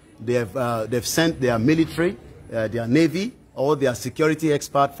now, they've sent their military, their navy, or their security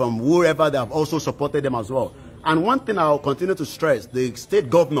expert from wherever they have also supported them as well. And one thing I'll continue to stress, the state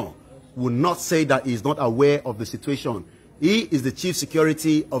governor will not say that he is not aware of the situation. He is the chief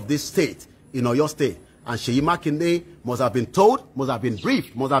security of this state, in Oyo State. And Seyi Makinde must have been told, must have been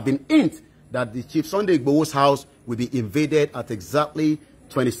briefed, must have been hint that the Chief Sunday Igboho's house will be invaded at exactly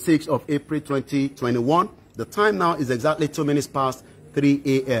 26th of April 2021. The time now is exactly 2 minutes past 3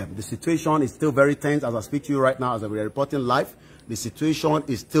 a.m. The situation is still very tense as I speak to you right now, as we are reporting live. The situation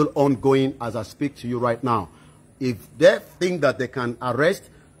is still ongoing as I speak to you right now. If they think that they can arrest,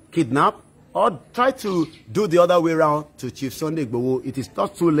 kidnap, or try to do the other way around to Chief Sunday Igboho, it is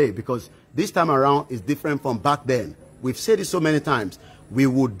not too late, because this time around is different from back then. We've said it so many times. We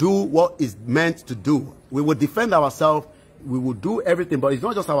will do what is meant to do. We will defend ourselves. We will do everything, but it's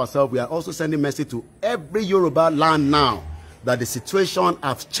not just ourselves. We are also sending message to every Yoruba land now that the situation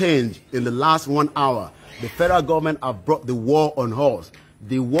has changed in the last 1 hour. The federal government have brought the war on us.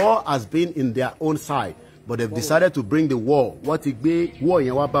 The war has been in their own side, but they've decided to bring the war. What it be war in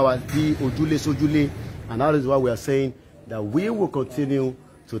ojule, and that is why we are saying that we will continue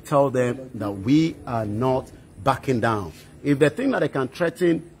to tell them that we are not backing down. If they think that they can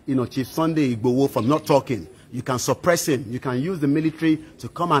threaten, Chief Sunday Igboho from not talking, you can suppress him. You can use the military to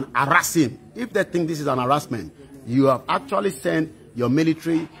come and harass him. If they think this is an harassment, you have actually sent your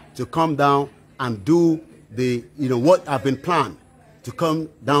military to come down and do the, what have been planned, to come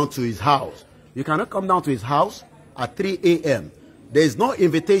down to his house. You cannot come down to his house at 3 a.m. There is no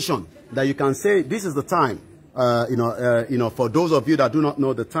invitation that you can say, this is the time. For those of you that do not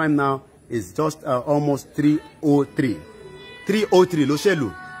know, the time now is just almost 3:03. 3:03,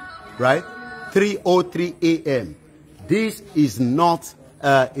 Loshelu, right? 3:03 a.m. This is not,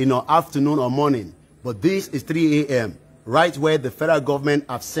 afternoon or morning, but this is 3 a.m., right where the federal government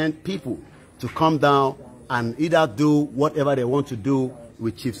have sent people to come down and either do whatever they want to do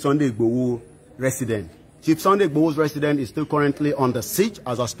with Chief Sunday Igboho resident. Chief Sunday Igboho's resident is still currently under siege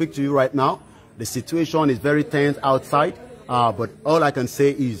as I speak to you right now. The situation is very tense outside, but all I can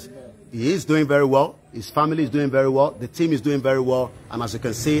say is he is doing very well. His family is doing very well. The team is doing very well. And as you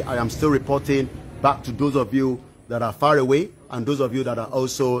can see, I am still reporting back to those of you that are far away and those of you that are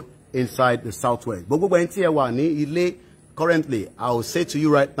also inside the southwest. But currently, I will say to you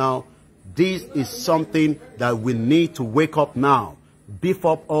right now, this is something that we need to wake up now. Beef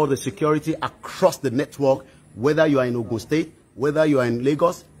up all the security across the network, whether you are in Ogun State, whether you are in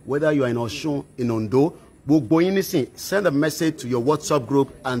Lagos, whether you are in Osun, in Ondo. Send a message to your WhatsApp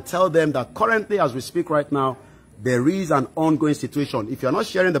group and tell them that currently, as we speak right now, there is an ongoing situation. If you're not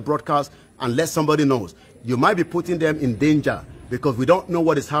sharing the broadcast and let somebody knows, you might be putting them in danger because we don't know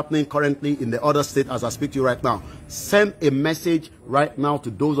what is happening currently in the other state as I speak to you right now. Send a message right now to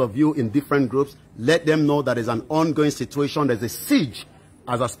those of you in different groups. Let them know that there's an ongoing situation. There's a siege,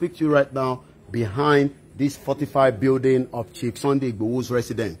 as I speak to you right now, behind this fortified building of Chief Sunday Igboho's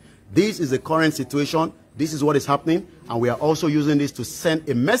residence. This is the current situation. This is what is happening. And we are also using this to send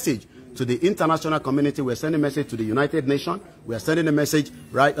a message to the international community. We're sending a message to the United Nations. We are sending a message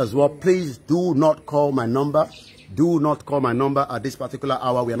right as well. Please do not call my number. Do not call my number at this particular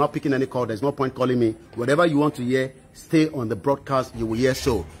hour. We are not picking any call. There's no point calling me. Whatever you want to hear, stay on the broadcast. You will hear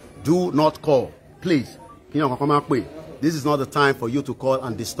so. Do not call. Please. This is not the time for you to call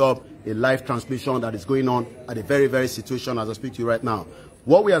and disturb a live transmission that is going on at a very, very situation as I speak to you right now.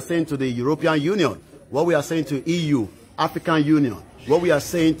 What we are saying to the European Union, what we are saying to EU, African Union, what we are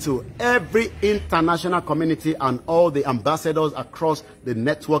saying to every international community and all the ambassadors across the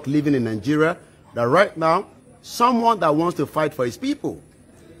network living in Nigeria, that right now, someone that wants to fight for his people,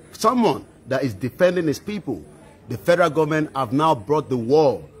 someone that is defending his people, the federal government have now brought the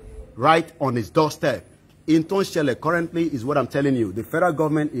war right on his doorstep. In Tonshele currently is what I'm telling you. The federal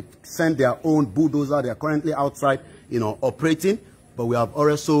government sent their own bulldozer. They are currently outside, operating, but we have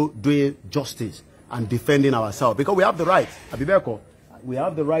also doing justice and defending ourselves because we have the right. We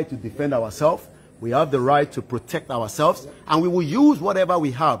have the right to defend ourselves. We have the right to protect ourselves, and we will use whatever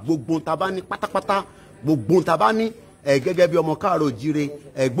we have. Defend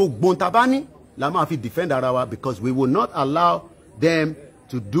our because we will not allow them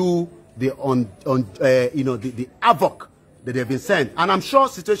to do the the havoc that they've been sent. And I'm sure a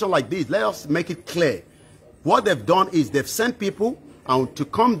situation like this, let us make it clear. What they've done is they've sent people to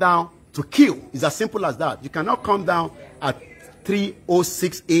come down to kill. It's as simple as that. You cannot come down at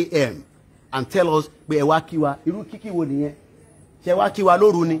 3:06 a.m. and tell us Bewakiwa, Irukiki Wodie, Chewakiwa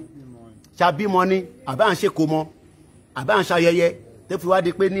Loruni, Chabi money, Aban Shekomo, Aban Shayeye,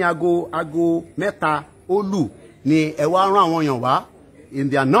 Tefuadi Penny Ago Meta Olu, Ni Ewaran Wonyawa, in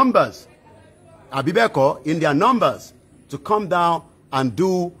their numbers, Abibeko, in their numbers, to come down and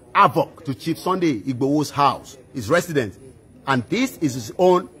do havoc to Chief Sunday Igboho's house, his residence. And this is his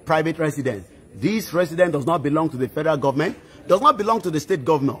own private residence. This residence does not belong to the federal government, does not belong to the state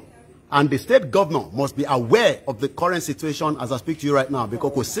governor. And the state governor must be aware of the current situation as I speak to you right now.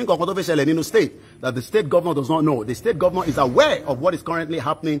 Because state that the state governor does not know. The state governor is aware of what is currently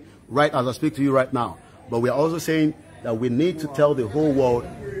happening right as I speak to you right now. But we are also saying that we need to tell the whole world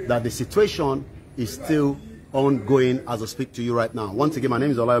that the situation is still ongoing as I speak to you right now. Once again, my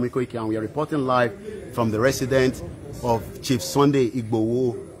name is Olayomi Koiki and we are reporting live from the residence of Chief Sunday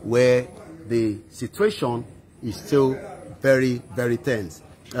Igboho, where the situation is still very, very tense.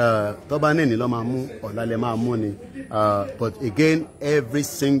 But again, every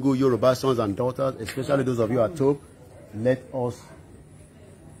single Yoruba sons and daughters, especially those of you at home, let us...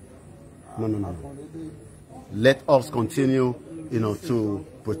 No. let us continue, to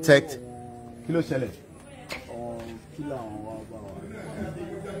protect.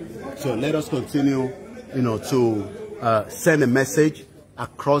 So let us continue, to send a message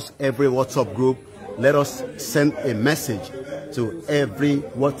across every WhatsApp group. Let us send a message to every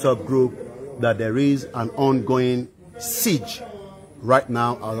WhatsApp group that there is an ongoing siege right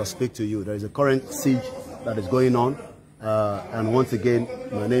now as I speak to you. There is a current siege that is going on. And once again,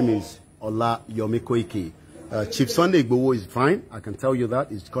 my name is Ola Yomikoiki. Chief Sunday Igboho is fine. I can tell you that.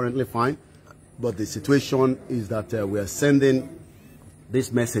 He's currently fine. But the situation is that we are sending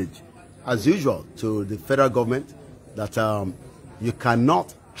this message, as usual, to the federal government that you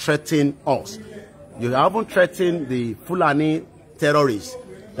cannot threaten us. You haven't threatened the Fulani terrorists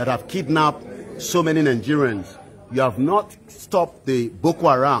that have kidnapped so many Nigerians. You have not stopped the Boko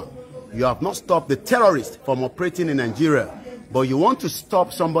Haram. You have not stopped the terrorists from operating in Nigeria. But you want to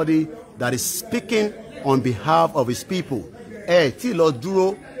stop somebody that is speaking on behalf of his people. All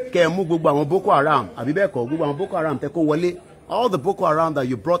the Boko Haram that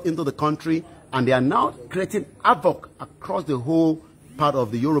you brought into the country, and they are now creating havoc across the whole part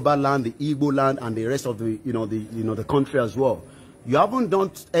of the Yoruba land, the Igbo land, and the rest of the, the country as well. You haven't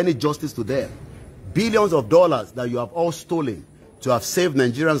done any justice to them. Billions of dollars that you have all stolen to have saved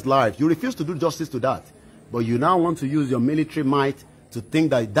Nigerians' lives. You refuse to do justice to that. But you now want to use your military might to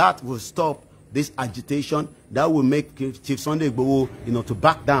think that that will stop this agitation. That will make Chief Sunday Igboho, to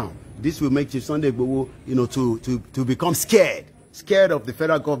back down. This will make Chief Sunday Igboho, to become scared of the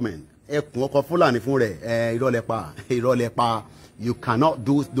federal government. You cannot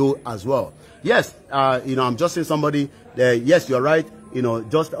do as well. Yes, I'm just saying somebody, yes, you're right,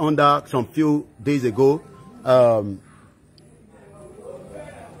 just under some few days ago,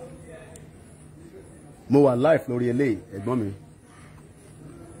 more life,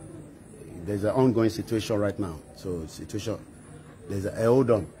 there's an ongoing situation right now. So there's a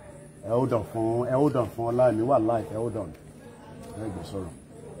hold on for life, hold on. There you go, sorry.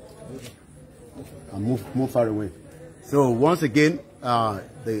 And move far away. So once again,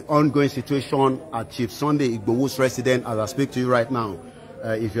 the ongoing situation at Chief Sunday Igboho's residence, as I speak to you right now.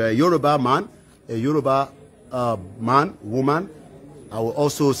 If you're a Yoruba man, woman, I will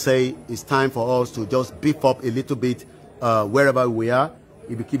also say it's time for us to just beef up a little bit wherever we are.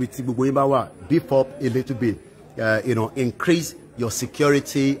 Beef up a little bit. Increase your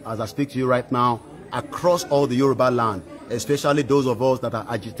security as I speak to you right now across all the Yoruba land, especially those of us that are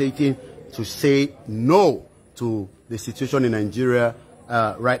agitating to say no to the situation in Nigeria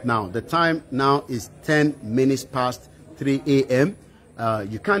right now. The time now is 10 minutes past 3 a.m.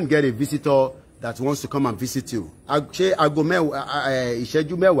 You can't get a visitor that wants to come and visit you.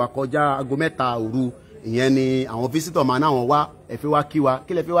 Visitor man now wa efiwa kiwa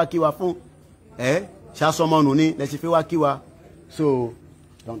kile fiwa kiwa fun shasomonu ni le fiwa kiwa. So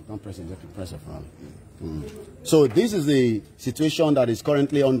don't press it, just press it from. So this is the situation that is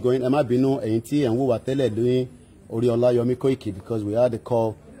currently ongoing. Emma Bino Enti and we were doing Oriola Yomikoiki because we had a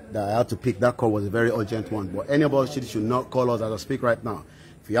call that I had to pick. That call was a very urgent one. But any of us should not call us as I speak right now.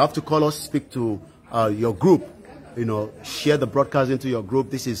 If you have to call us, speak to your group. Share the broadcast into your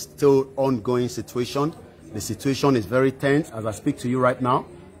group. This is still ongoing situation. The situation is very tense as I speak to you right now.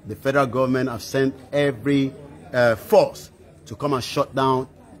 The federal government have sent every force to come and shut down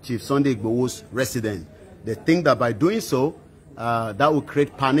Chief Sunday Igboho's residence. They think that by doing so, that will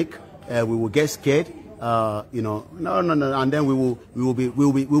create panic. We will get scared. No, and then we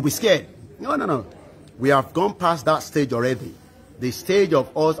will be scared. No. We have gone past that stage already. The stage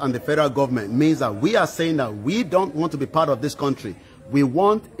of us and the federal government means that we are saying that we don't want to be part of this country. We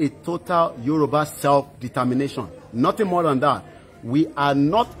want a total Yoruba self-determination. Nothing more than that. We are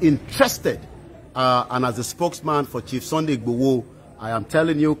not interested. And as a spokesman for Chief Sunday Igboho, I am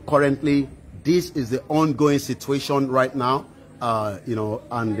telling you currently, this is the ongoing situation right now.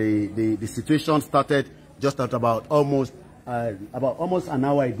 And the situation started just at about almost an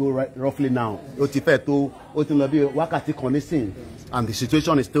hour ago, right, roughly now. And the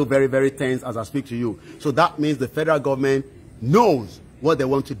situation is still very, very tense as I speak to you. So that means the federal government knows what they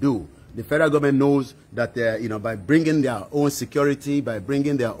want to do. The federal government knows that, by bringing their own security, by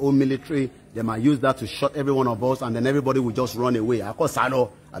bringing their own military, they might use that to shut every one of us, and then everybody will just run away. The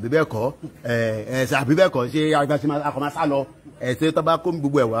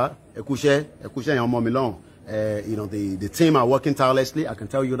team are working tirelessly, I can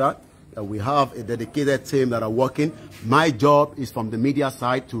tell you that. We have a dedicated team that are working. My job is from the media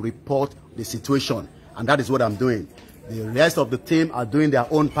side to report the situation, and that is what I'm doing. The rest of the team are doing their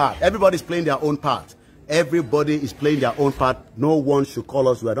own part. Everybody's playing their own part. Everybody is playing their own part. No one should call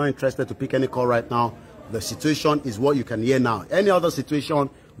us. We are not interested to pick any call right now. The situation is what you can hear now. Any other situation,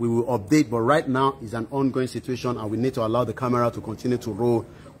 we will update, but right now is an ongoing situation, and we need to allow the camera to continue to roll.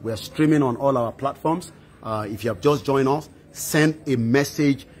 We are streaming on all our platforms. If you have just joined us, send a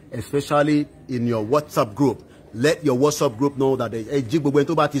message, especially in your WhatsApp group. Let your WhatsApp group know that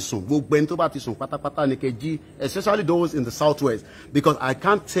especially those in the southwest, because I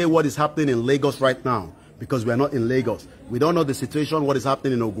can't tell what is happening in Lagos right now, because we are not in Lagos. We don't know the situation, what is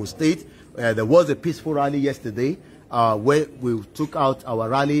happening in Ogun State. There was a peaceful rally yesterday where we took out our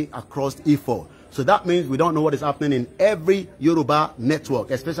rally across Ifo. So that means we don't know what is happening in every Yoruba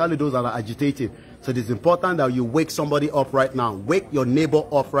network, especially those that are agitated. So it is important that you wake somebody up right now. Wake your neighbor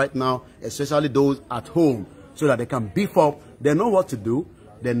up right now, especially those at home, so that they can beef up. They know what to do.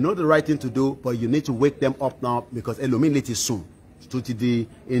 They know the right thing to do, but you need to wake them up now, because illuminate is soon. But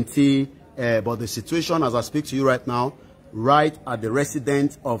the situation, as I speak to you right now, right at the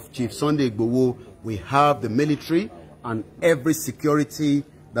residence of Chief Sunday Igboho, we have the military and every security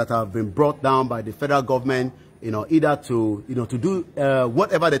that have been brought down by the federal government, either to, to do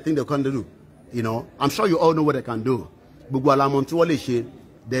whatever they think they can do. I'm sure you all know what they can do.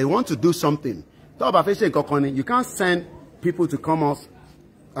 They want to do something. You can't send people to come us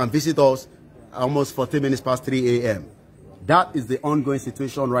and visit us almost 40 minutes past 3 a.m. That is the ongoing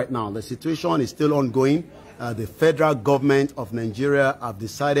situation right now. The situation is still ongoing. The federal government of Nigeria have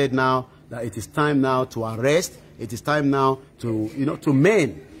decided now that it is time now to arrest. It is time now to, to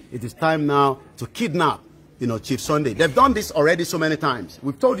maim. It is time now to kidnap, Chief Sunday. They've done this already so many times.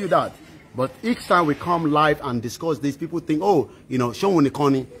 We've told you that. But each time we come live and discuss this, people think, oh, Showun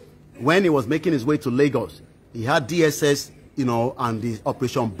Ikoni, when he was making his way to Lagos, he had DSS, and the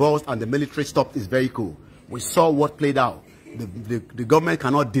operation burst and the military stopped his vehicle. We saw what played out. The government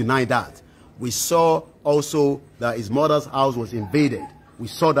cannot deny that. We saw also that his mother's house was invaded. We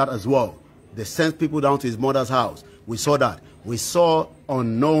saw that as well. They sent people down to his mother's house. We saw that. We saw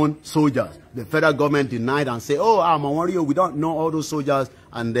unknown soldiers. The federal government denied and said, oh, I'm a warrior. We don't know all those soldiers.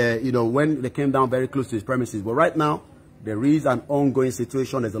 And, when they came down very close to his premises. But right now, there is an ongoing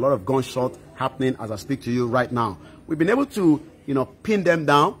situation. There's a lot of gunshots happening as I speak to you right now. We've been able to, pin them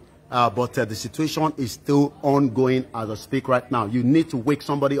down. But the situation is still ongoing as I speak right now. You need to wake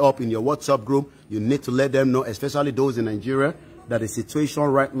somebody up in your WhatsApp group. You need to let them know, especially those in Nigeria, that the situation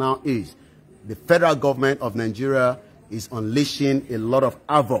right now is the federal government of Nigeria is unleashing a lot of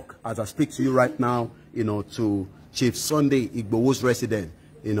havoc as I speak to you right now, to Chief Sunday Igboho's residence.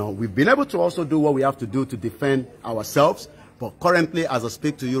 We've been able to also do what we have to do to defend ourselves. But currently, as I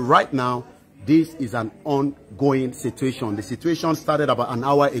speak to you right now, this is an ongoing situation. The situation started about an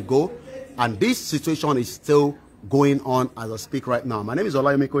hour ago, and this situation is still going on as I speak right now. My name is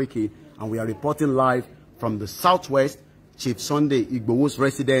Olayemi Koiki, and we are reporting live from the southwest, Chief Sunday Igboho's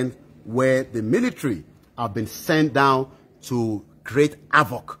residence, where the military have been sent down to create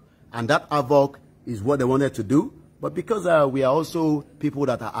havoc. And that havoc is what they wanted to do. But because we are also people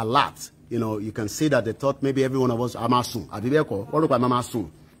that are alert, you can see that they thought maybe every one of us are masun.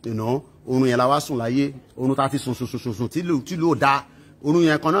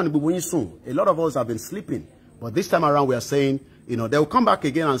 A lot of us have been sleeping. But this time around we are saying, they will come back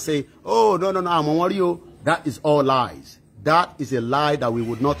again and say, oh, no, I'm a warrior. That is all lies. That is a lie that we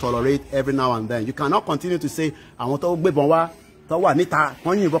would not tolerate every now and then. You cannot continue to say, there's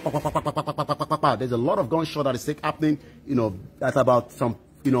a lot of gunshot that is happening, that's about some,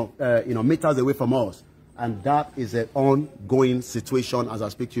 meters away from us. And that is an ongoing situation as I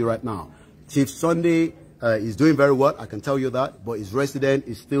speak to you right now. Chief Sunday is doing very well, I can tell you that, but his residence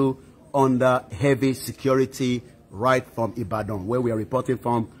is still under heavy security right from Ibadan, where we are reporting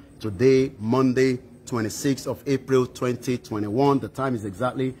from today, Monday, 26th of April, 2021. The time is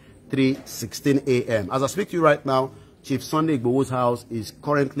exactly 3:16 a.m. As I speak to you right now, Chief Sunday Igboho's house is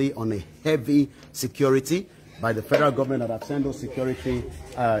currently on a heavy security by the federal government that have sent those security,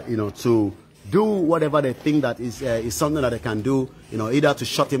 to do whatever they think that is something that they can do, either to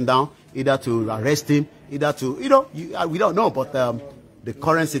shut him down, either to arrest him, either to, we don't know, but the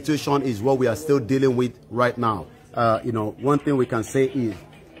current situation is what we are still dealing with right now. One thing we can say is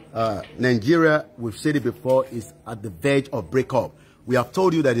Nigeria, we've said it before, is at the verge of breakup. We have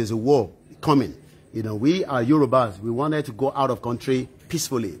told you that there's a war coming. We are Yorubas. We wanted to go out of country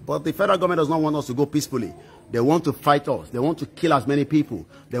peacefully, but the federal government does not want us to go peacefully. They want to fight us. They want to kill as many people.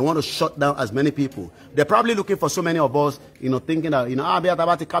 They want to shut down as many people. They're probably looking for so many of us, thinking that, be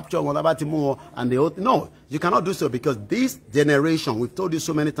about to capture, about to move, and no, you cannot do so, because this generation, we've told you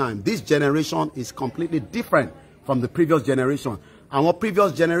so many times, this generation is completely different from the previous generation. Our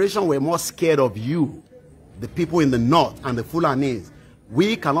previous generation were more scared of you, the people in the north and the Fulanis.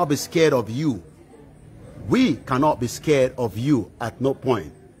 We cannot be scared of you. We cannot be scared of you at no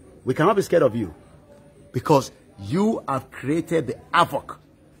point. We cannot be scared of you because you have created the havoc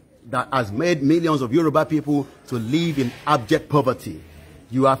that has made millions of Yoruba people to live in abject poverty.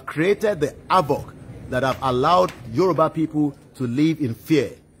 You have created the havoc that have allowed Yoruba people to live in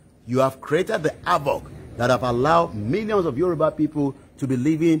fear. You have created the havoc that have allowed millions of Yoruba people to be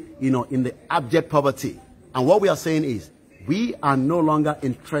living, in the abject poverty. And what we are saying is, we are no longer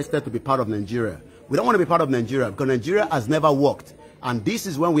interested to be part of Nigeria. We don't want to be part of Nigeria because Nigeria has never worked. And this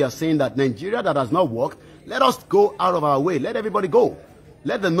is when we are saying that Nigeria that has not worked, let us go out of our way. Let everybody go.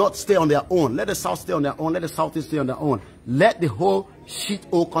 Let the North stay on their own. Let the South stay on their own. Let the Southeast stay on their own. Let the whole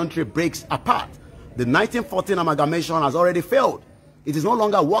shit-hole country breaks apart. The 1914 amalgamation has already failed. It is no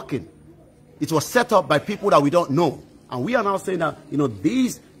longer working. It was set up by people that we don't know. And we are now saying that,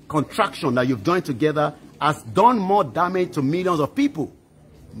 these contraction that you've joined together has done more damage to millions of people.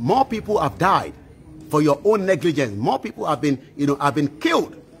 More people have died for your own negligence. More people have been, have been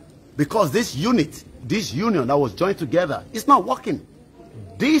killed because this union that was joined together is not working.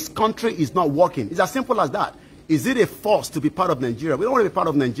 This country is not working. It's as simple as that. Is it a force to be part of Nigeria? We don't want to be part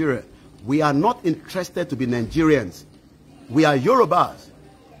of Nigeria. We are not interested to be Nigerians. We are Yorubas.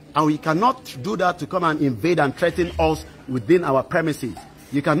 And we cannot do that to come and invade and threaten us within our premises.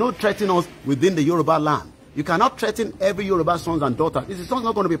 You cannot threaten us within the Yoruba land. You cannot threaten every Yoruba sons and daughters. This is not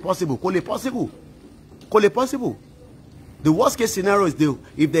going to be possible. Kole possible. Kole possible. The worst case scenario is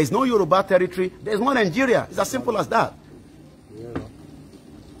if there is no Yoruba territory, there is no Nigeria. It's as simple as that.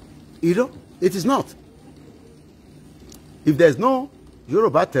 It is not. If there is no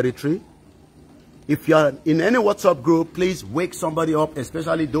Yoruba territory, if you are in any WhatsApp group, please wake somebody up,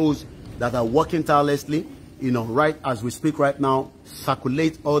 especially those that are working tirelessly, right as we speak right now,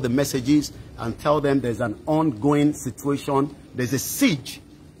 circulate all the messages and tell them there's an ongoing situation. There's a siege.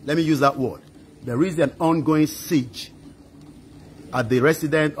 Let me use that word. There is an ongoing siege at the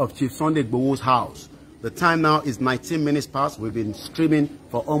residence of Chief Sunday Igboho's house. The time now is 19 minutes past. We've been streaming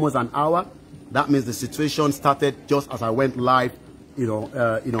for almost an hour. That means the situation started just as I went live,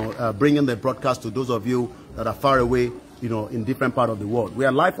 bringing the broadcast to those of you that are far away, in different parts of the world. We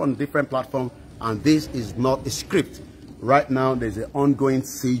are live on different platforms, and this is not a script. Right now, there's an ongoing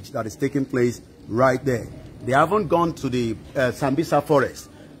siege that is taking place right there. They haven't gone to the Sambisa forest.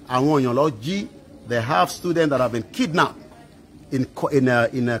 They have students that have been kidnapped in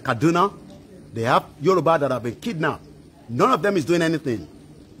Kaduna. They have Yoruba that have been kidnapped. None of them is doing anything.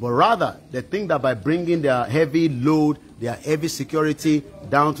 But rather, they think that by bringing their heavy load, their heavy security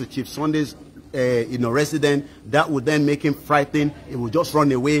down to Chief Sunday's resident, that would then make him frightened. He will just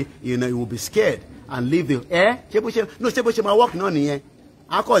run away. He will be scared and leave the air. No, my work no niye.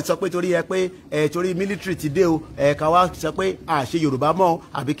 Ako sọ pé torí ẹ pé torí military ti dé o ká wá sọ pé a ṣe Yorùbá mọ́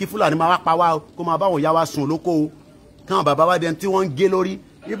àbí kí Fúlàní máa wá pa wá kó máa bá wọn yá wá sùn lóko o. Kan bàbá wa den tí wọ́n gé lórí.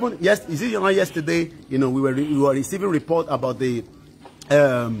 Even yesterday, we were receiving report about the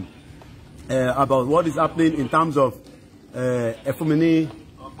about what is happening in terms of Efumini.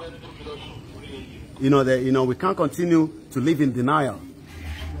 We can't continue to live in denial.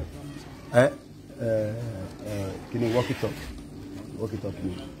 Can you walk it up? Walk it up,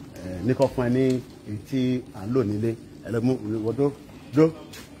 please. Nico Fani, Iti, and Lonile.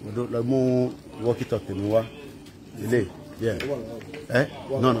 Walk it up to me. Yeah.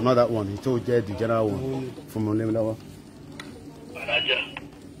 No, not that one. He told you the general one from Olemelawa.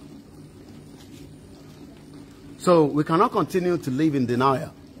 So we cannot continue to live in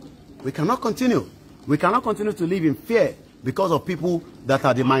denial. We cannot continue. We cannot continue to live in fear because of people that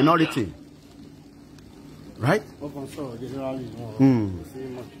are the minority. Right?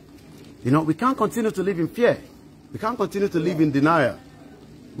 We can't continue to live in fear. We can't continue to live in denial.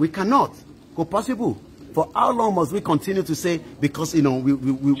 We cannot. Go possible. For how long must we continue to say, because, we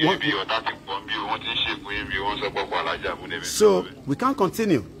want... So, we can't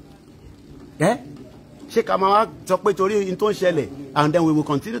continue. And then we will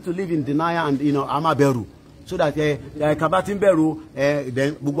continue to live in denial and, amaberu. So that, then,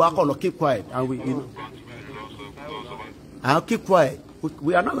 keep quiet. And we, I'll keep quiet.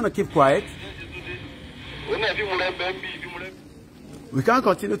 We are not going to keep quiet. We can't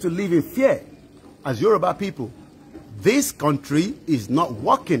continue to live in fear. As Yoruba people, this country is not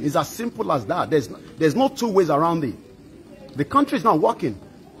working. It's as simple as that. There's no two ways around it. The country is not working,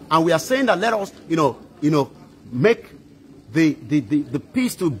 and we are saying that let us, make the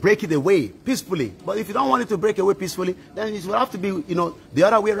peace to break it away peacefully. But if you don't want it to break away peacefully, then it will have to be, the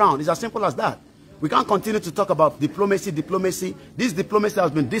other way around. It's as simple as that. We can't continue to talk about diplomacy. This diplomacy has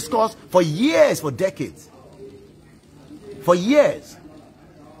been discussed for years, for decades, for years.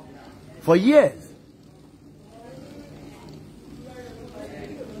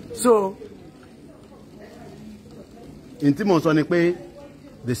 So, in Timon,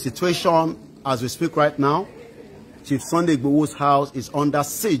 the situation as we speak right now, Chief Sunday Igboho's house is under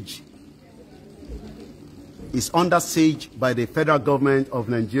siege. It's under siege by the federal government of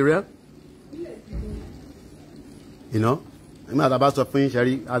Nigeria. You know,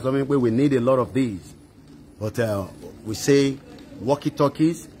 we need a lot of these. But we say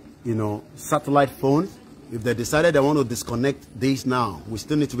walkie-talkies, you know, satellite phones. If they decided they want to disconnect these now, we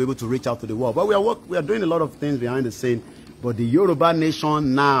still need to be able to reach out to the world. But we are doing a lot of things behind the scene. But the Yoruba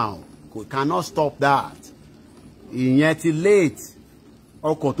nation now cannot stop that. Ìyẹn ti late.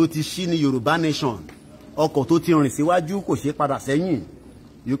 Ọkọ̀ tó ti ṣí ní Yoruba nation. Ọkọ̀ tó ti rìn síwájú kò ṣe padà sẹ́yìn.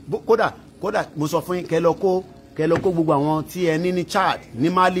 Kódà mo sọ fún yín kẹ́ lọ kó gbogbo àwọn tí ẹ ní Chad ní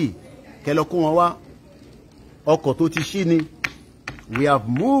Mali kẹ́ lọ kó wọn wá. Ọkọ̀ tó ti ṣí ni. We have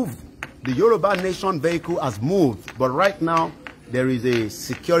moved. The Yoruba nation vehicle has moved, but right now there is a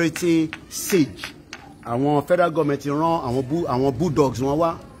security siege. Àwọn federal government rán àwọn bulldogs wọn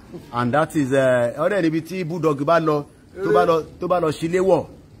wá, and that is ọ̀rẹ́ níbi tí bulldog bá lọ tó bá lọ ṣíléwọ̀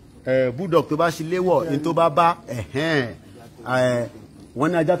bulldog tó bá ṣíléwọ̀ ní tó bá bá wọ́n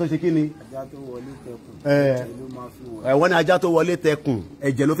ní ajá tó ṣe kí ni wọ́n ní ajá tó wọlé tẹkùn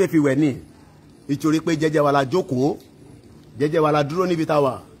ẹ̀jẹ̀ ló fẹ́ fi wẹ̀ ní nítorí pé jẹ́jẹ́ wa la jókòó jẹ́jẹ́ wa la dúró níbi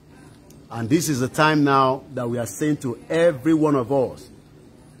táwa. And this is the time now that we are saying to every one of us,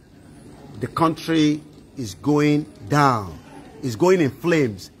 the country is going down. It's going in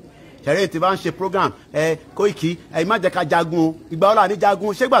flames. Ṣẹ̀rẹ́ tí bá ń ṣe program Koiki má jẹ́ ká jagun ìgbà ọ̀la ní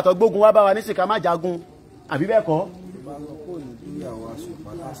jagun ṣé gbà tó gbógun wá bá wa nísìnyí ká má jagun àbí bẹ́ẹ̀ kọ́.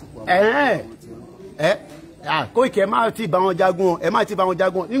 Koiki ẹ má ti bá wọn jagun ẹ má ti bá wọn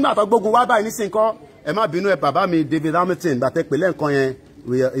jagun nígbà tó gbógun wá báyìí nísìnyí kọ́ ẹ má bínú ẹ bàbá mi David Hamilton gbàtẹ́ pèlè nǹkan yẹn.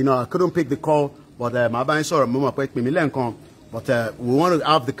 I couldn't pick the call, but my band sorry, but we want to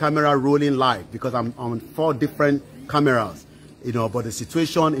have the camera rolling live because I'm on 4 different cameras, you know. But the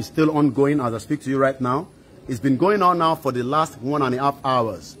situation is still ongoing as I speak to you right now. It's been going on now for the last 1.5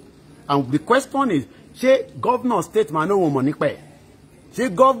 hours, and the question is: Ṣé governor state ma no woman nipe? Ṣé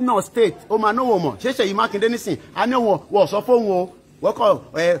governor state o ma no woman? Ṣé Makinde nisin? I know wo sọ fún wo. Wo ko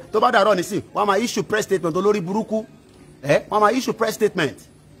tó bá dàrọ nisin, wọ́n máa issue press statement olórí burúkú. Mama issue press statement.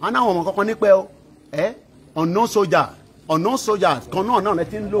 And now I'm going to unknown soldiers kan náà lẹ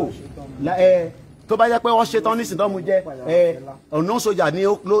ti ń lò tó bá jẹ́ pé wọ́n ṣe tán nísìn tó mú jẹ́ unknown soldier ni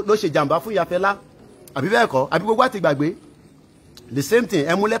ló ṣe jàǹbá fún Ìyáfẹ́lá àbí bẹ́ẹ̀ kọ́ àbí gbogbo àti gbàgbé the same thing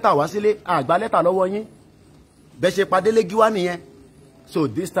ẹ mú lẹ́tà wá sílé àgbà lẹ́tà lọ́wọ́ yín bẹ́ẹ̀ ṣe padé lé gíwá nìyẹn. So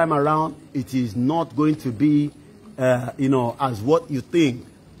this time around it is not going to be you know, as what you think.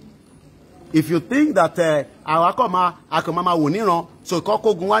 If you think that akoma wò níran so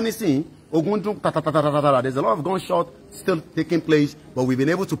kogun wá nísìn ogun dún tatatata, there's a lot of gunshot still taking place, but we've been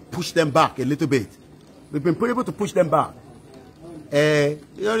able to push them back a little bit. We've been able to push them back.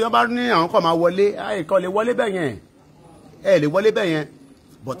 Bá ní àwọn kọ́ máa wọlé kọ́ lè wọlé bẹ́ẹ̀ yẹn lè wọlé bẹ́ẹ̀ yẹn.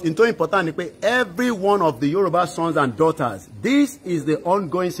 But into important ni pé every one of the Yoruba sons and daughters, this is the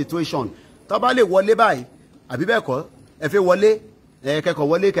ongoing situation. Tó bá lè wọlé báyìí àbí bẹ́ẹ̀ kọ́ ẹ fẹ́ wọlé kẹ́kọ̀ọ́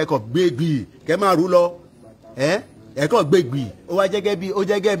wọlé kẹ́kọ̀ọ́ gbégbì kẹ́ máa rú lọ ẹ̀kọ́ gbégbì ó wá jẹ́gẹ́ bí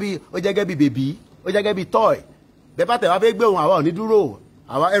bèbí ó jẹ́gẹ́ bí toy bẹ́ẹ̀ bá tẹ̀ wá fẹ́ gbé òun àwa ò ní dúró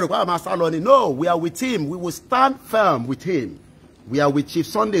àwa ẹrù pàwọn máa sá lọ ni. No, we are with him. We will stand firm with him. We are with Chief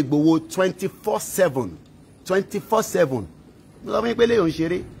Sunday Igboho 24/7. 24/7.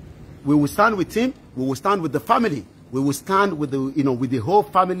 We will stand with him. We will stand with the family. We will stand with the, you know, with the whole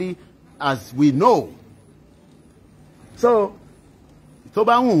family as we know. So tó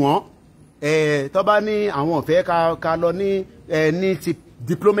bá wù wọ́n tó bá ní àwọn fẹ́ ká lọ ní ti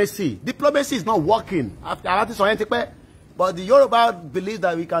diplomacy is not working àti sọ yẹn ti pẹ́, but the Yoruba believe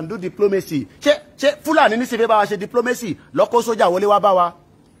that we can do diplomacy. ṣé Fúlàní ní sèfé bá wa ṣe diplomacy lọ́kọ́ sójà wọlé wá bá wa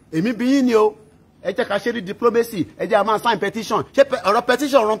èmi bí yín ni o ẹ jẹ́ ká ṣe rí diplomacy ẹ jẹ́ a máa sign petition. Ṣé ọ̀rọ̀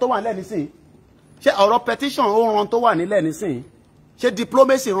petition ran tó wà nílẹ̀ nísìn? Ṣé ọ̀rọ̀ petition ó ran tó wà nílẹ̀ nísìn? Ṣé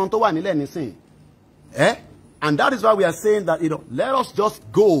diplomacy ran tó wà nílẹ̀ nísìn? And that is why we are saying that, you know, let us just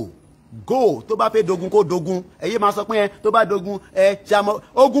go. Tó bá fẹ́ dogun kó dogun. Ẹ̀yin máa sọ pé tó bá dogun ṣe àmọ́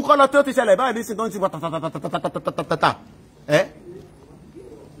ogun kọ́ lọ tó ti ṣẹlẹ̀ báyìí nísìnyí tó ń ti wá tatatatata.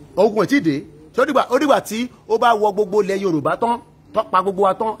 Ogun ò tí dé. Ó dìgbà tí ó bá wọ gbogbo ilẹ̀ Yorùbá tán pa gbogbo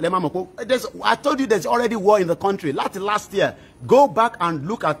wa tán lẹ́ máa mọ̀ pé I told you there's already war in the country. Last year, go back and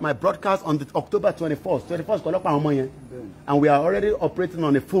look at my broadcast on the October 21st. 21st kọ́ lọ́pàá àwọn ọmọ yẹn. And we are already operating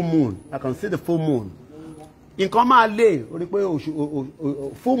on a full moon. I can see the full moon. Nǹkan máa lè orí pé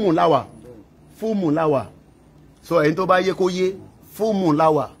full moon láwà so ẹni tó bá yé kó yé full moon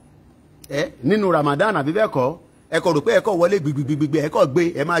láwà nínú Ramadan àbí bẹ́ẹ̀ kọ́ kò rò pé ẹ kò wọlé gbìgbìgbìgbì ẹ kò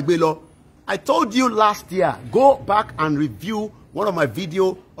gbé ẹ máa gbé lọ. I told you last year, go back and review one of my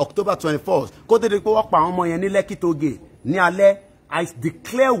video October 24th. Kó tó di pé wọ́n pa àwọn ọmọ yẹn ní Lekki Toge ní alẹ́. I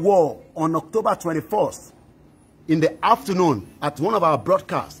declare war on October 21st in the afternoon at one of our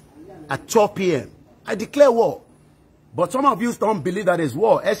broadcasts at 12 p.m. I declare war. But some of you don't believe that is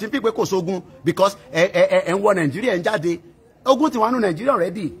war. Ẹ sì ń pípé kò sógun because ẹ ń wọ Nàìjíríà ń jáde. Ogun ti wà nù Nàìjíríà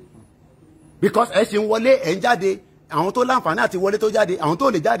already. Because ẹ sì ń wọlé ẹ ń jáde. Àwọn tó láǹfààní àti wọlé tó jáde, àwọn tó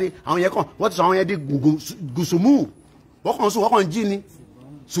lè jáde, àwọn yẹn kàn wọ́n ti sọ àwọn yẹn di gùsùmù. Wọ́n kàn sùn, wọ́n kàn jí ni.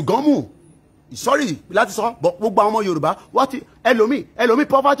 Ṣùgọ́mù. Sorry láti sọ, but gbogbo àwọn ọmọ Yorùbá, wọ́n ti ẹlòmíì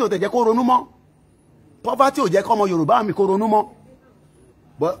poverty ò tẹ̀ jẹ́ kó ronú mọ́. Poverty ò jẹ́ kó ọmọ Yorùbá mi kó ronú mọ́.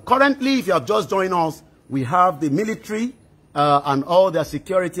 But currently, if you have just joined us, we have the military and all their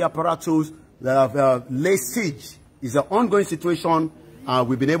security apparatus that have laid siege. It's an ongoing situation.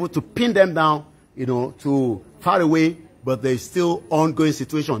 We've been able to pin them down, to far away, but there's still ongoing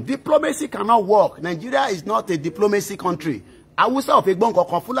situation. Diplomacy cannot work. Nigeria is not a diplomacy country. Hausa of Egbon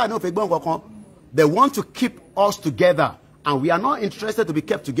Kokon, Fulani of Egbon Kokon, they want to keep us together, and we are not interested to be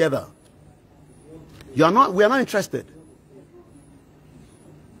kept together. We are not interested.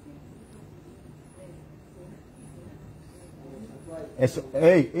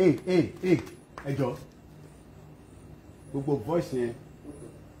 Hey, Joe. Gbogbo voice here.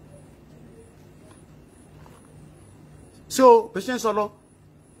 So, President Solo,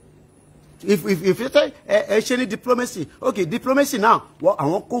 if you say any diplomacy, okay, diplomacy now. What I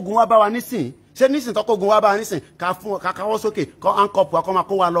want kogun wa bá wa nísìn. Ṣé nísìn tó kogun wa bá wa nísìn ká fún ká káwọ́ sókè kó ankop wa kó máa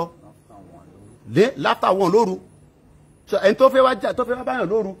kó wa lọ. Láfta wọn lóru. So en tó fẹ́ wá bá yàn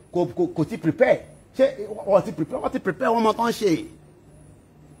lóru kò ti prepare. Ṣé wọ́n ti prepare wọ́n mọ tán ṣe.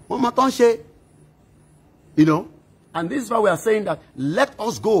 Wọ́n mọ tán ṣe. And this is why we are saying that let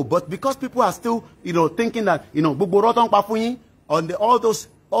us go. But because people are still, thinking that, gbogbo rotan pa fún yín on all those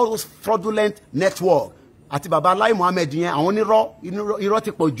fraudulent network. Àti Baba Lai Mohammed yẹn, àwọn irọ́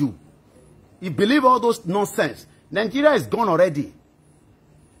ti pọ̀ jù. You believe all those nonsense. Nigeria is gone already.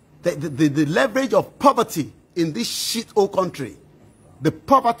 The leverage of poverty in this shit old country. The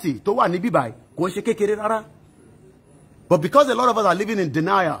poverty tó wà níbí báyìí kò ṣe kékeré rárá. But because a lot of us are living in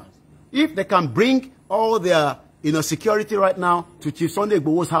denial, if they can bring all their security right now to Chief Sunday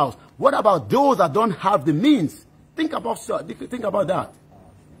Igboho's house, what about those that don't have the means? Think about that. Think about that.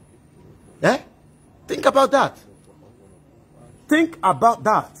 Think about that. Think about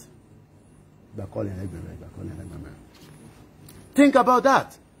that. Think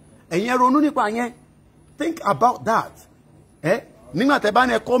about that. Nígbà tẹ́ bá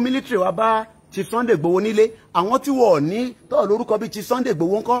ní ẹ̀kọ́ military wá bá Chief Sunday Igboho nílé, àwọn tí wọ́n ní tó lórúkọ bí Chief Sunday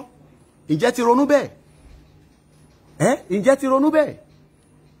Igboho ńkọ́? Ǹjẹ́ ti ronú bẹ́ẹ̀? Ǹjẹ́ ti ronú bẹ́ẹ̀?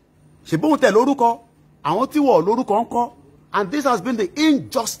 Ṣèbóhun tẹ̀ lórúkọ, àwọn tí wọ́n lórúkọ ńkọ́? And this has been the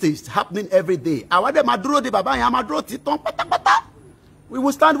injustice happening every day. Àwa dẹ̀ máa dúró de bàbá yẹn, a máa dúró tì tán pátápátá. We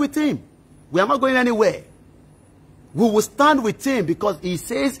will stand with him. We are not going anywhere. We will stand with him because he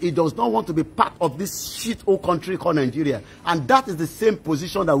says he does not want to be part of this shit old country called Nigeria. And that is the same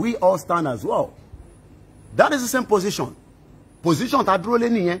position that we all stand as well. That is the same position. Position that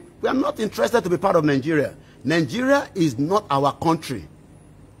we are not interested to be part of Nigeria. Nigeria is not our country.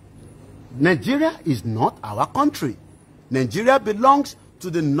 Nigeria is not our country. Nigeria belongs to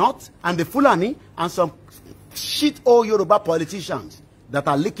the North and the Fulani and some shit old Yoruba politicians that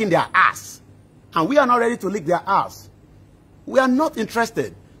are licking their ass. And we are not ready to lick their ass. We are not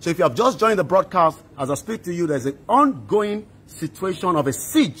interested. So if you have just joined the broadcast, as I speak to you, there's an ongoing situation of a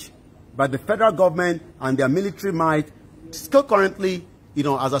siege by the federal government and their military might, still currently,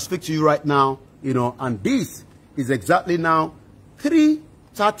 as I speak to you right now, and this is exactly now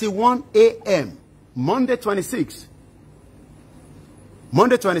 3:31 a.m. Monday 26.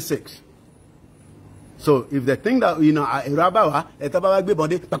 Monday 26. So if they think that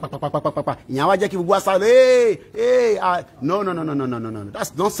no,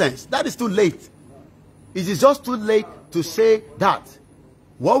 that's nonsense. That is too late. It is just too late to say that.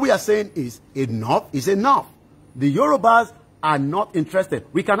 What we are saying is enough is enough. The Yorubas are not interested.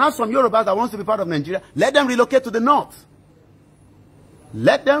 We can have some Yorubas that wants to be part of Nigeria. Let them relocate to the north.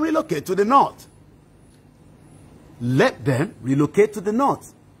 Let them relocate to the north. Let them relocate to the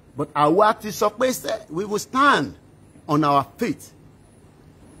north. But our we will stand on our feet.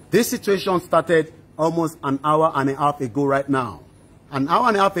 This situation started almost an hour and a half ago right now. An hour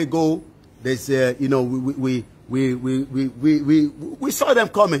and a half ago, there's we saw them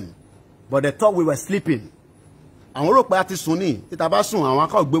coming, but they thought we were sleeping. And we but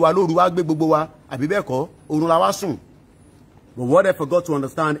what they forgot to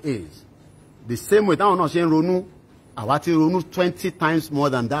understand is the same way that Awati Runu 20 times more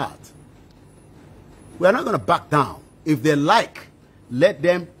than that. We are not going to back down. If they like, let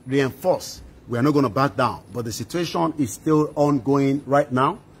them reinforce. We are not going to back down. But the situation is still ongoing right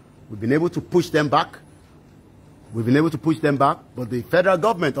now. We've been able to push them back. But the federal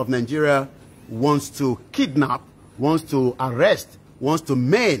government of Nigeria wants to kidnap, wants to arrest, wants to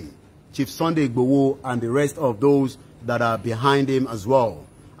maim Chief Sunday Igboho and the rest of those that are behind him as well.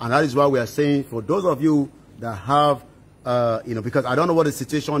 And that is why we are saying, for those of you that have, because I don't know what the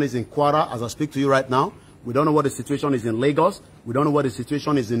situation is in Kwara as I speak to you right now. We don't know what the situation is in Lagos. We don't know what the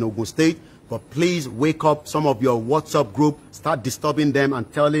situation is in Ogun State. But please wake up some of your WhatsApp group, start disturbing them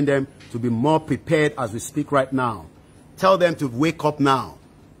and telling them to be more prepared as we speak right now. Tell them to wake up now.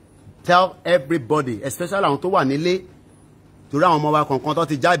 Tell everybody, especially on Towa Nile,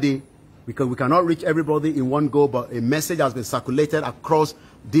 because we cannot reach everybody in one go, but a message has been circulated across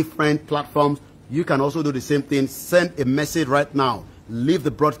different platforms. You can also do the same thing. Send a message right now. Leave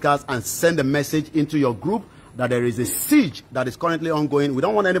the broadcast and send a message into your group that there is a siege that is currently ongoing. We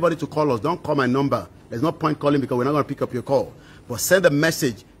don't want anybody to call us. Don't call my number. There's no point calling because we're not going to pick up your call. But send a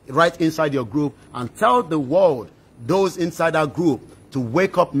message right inside your group and tell the world, those inside our group, to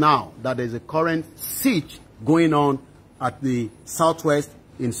wake up now that there's a current siege going on at the southwest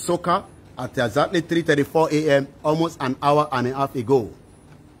in Soka at exactly 3:34 a.m., almost an hour and a half ago.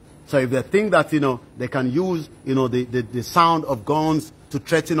 So if they think that, they can use, the sound of guns to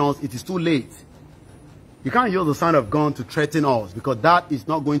threaten us, it is too late. You can't use the sound of gun to threaten us because that is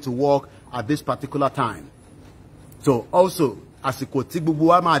not going to work at this particular time. So also, àsìkò tí gbogbo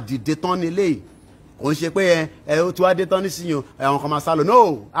wa máa dìde tán nílé, kò ń ṣe pé ó ti wá dé tán nísìnyí àwọn kan máa sálọ.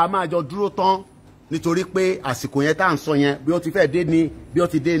 No, a máa jọ dúró tán nítorí pé àsìkò yẹn tá à ń sọ yẹn bí ó ti fẹ́ dé ni, bí ó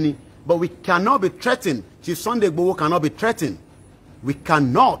ti dé ni. But we cannot be threatened. Chief Sunday Igboho cannot be threatened. We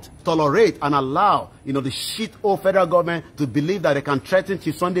cannot tolerate and allow, the shit old federal government to believe that they can threaten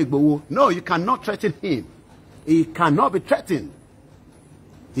Chief Sunday Igboho. No, you cannot threaten him. He cannot be threatened.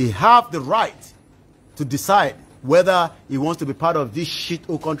 He has the right to decide whether he wants to be part of this shit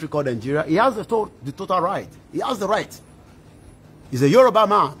old country called Nigeria. He has the total right. He has the right. He's a Yoruba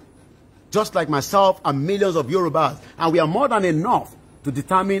man, just like myself and millions of Yorubas. And we are more than enough to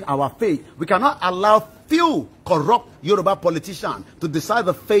determine our fate. We cannot allow few corrupt Yoruba politicians to decide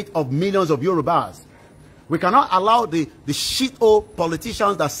the fate of millions of Yorubas. We cannot allow the shit-hole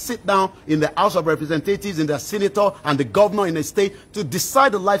politicians that sit down in the House of Representatives, in the senator and the governor in the state to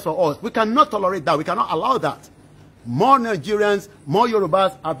decide the lives for us. We cannot tolerate that. We cannot allow that. More Nigerians, more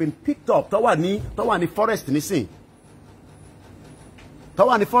Yorubas have been picked up. Tawani forest nisin.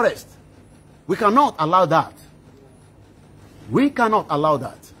 Tawani forest. We cannot allow that. We cannot allow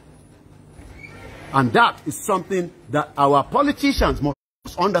that. And that is something that our politicians must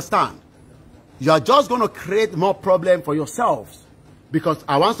understand. You are just going to create more problem for yourselves. Because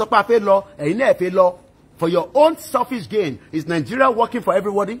I want to pay law, law for your own selfish gain. Is Nigeria working for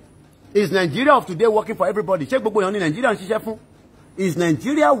everybody? Is Nigeria of today working for everybody? Is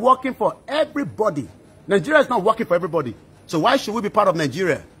Nigeria working for everybody? Nigeria is not working for everybody. So why should we be part of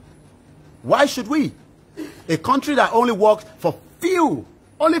Nigeria? Why should we? A country that only works for few,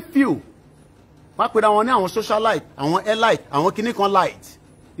 only few. Back with our social light, our air light, our kinikon light.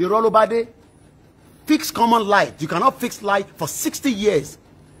 You roll over there. Fix common light. You cannot fix light for 60 years.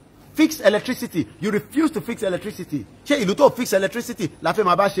 Fix electricity. You refuse to fix electricity. You don't fix electricity.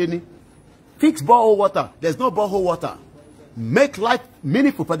 Fix borehole water. There's no borehole water. Make life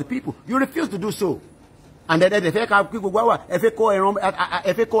meaningful for the people. You refuse to do so. And then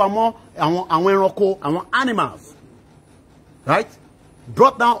animals, right?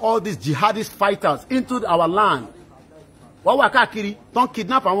 Brought down all these jihadist fighters into our land. Don't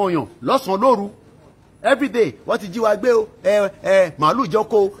kidnap lost on loru. Every day, what did you do? Malu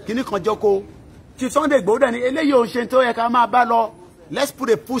Joko, Kinikon Joko. Chief Sunday Igboho, let's put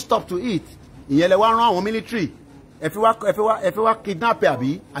a full stop to it. In yele one round military. If you kidnap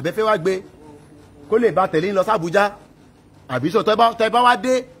Abi gbe. Kó lè bá tẹ̀lé lọ s'Abuja. Àbí so tẹ́ bá wá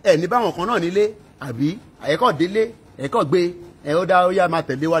dé ní bá wọn kan náà nílé. Àbí eko délé, eko gbé, ó dá ó yá máa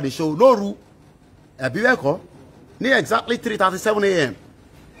tẹ̀lé wa the show lóru. Àbí bẹ́ẹ̀ kọ́. Ní exactly 3:37 a.m.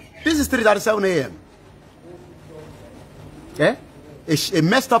 This is 3:37 a.m. A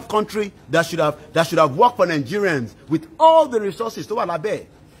messed up country that should have worked for Nigerians with all the resources to Alabe.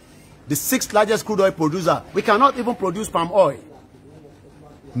 The 6th largest crude oil producer. We cannot even produce palm oil.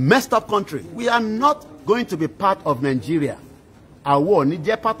 Messed up country. We are not going to be part of Nigeria. Our war ni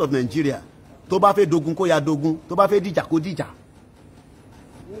jẹ́ part of Nigeria. Tó bá fẹ́ dogun kó ya dogun, tó bá fẹ́ dìjà kó dìjà.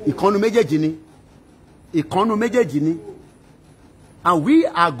 Ìkànnù méjèèjì ni. Ìkànnù méjèèjì ni. And we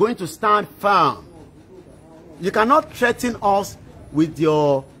are going to stand firm You cannot threaten us with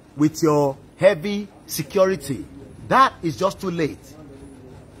your heavy security. That is just too late.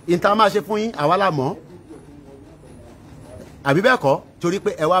 In tama ṣe fún yín àwa la mọ̀. Àbí bẹ́ẹ̀ kọ́ torí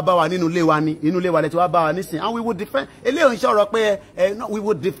pé ẹ wá bá wa nínú ilé wa ni inú ilé wa lẹ ti wá bá wa nísìn, and we would defend. Eléyìí ń sọ̀rọ̀ pé we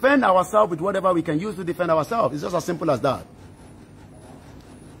would defend ourselves with whatever we can use to defend ourselves. It's just as simple as that.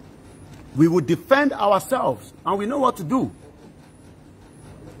 We would defend ourselves and we know what to do.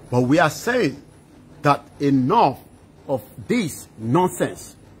 But we are saying that enough of this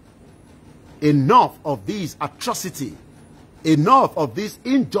nonsense, enough of this atrocity, enough of this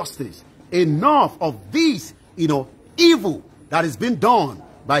injustice, enough of this, evil that is being done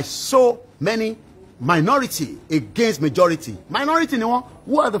by so many minority against majority. Minority ni wọ́n,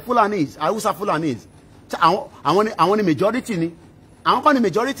 who are the Fulanis? Hausa Fulanis. Àwọn ni majority ni. Àwọn ni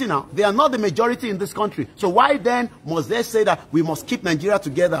majority now. They are not the majority in this country. So why then must they say that we must keep Nigeria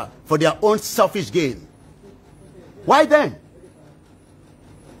together for their own selfish gain? Why then?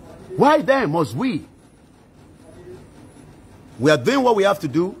 Why then must we? We are doing what we have to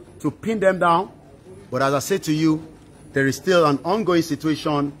do to pin them down. But as I said to you, there is still an ongoing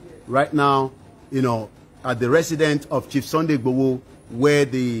situation right now, at the residence of Chief Sunday Igboho, where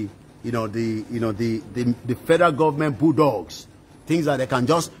the federal government bulldogs, things that they can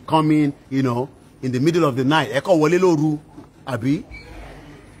just come in the middle of the night. Eko wọlé lóru, àbí?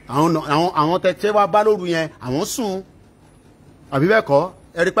 Àwọn tẹ́tẹ́ wá bá lóru yẹn, àwọn sùn. Àbí bẹ́ẹ̀ kọ́,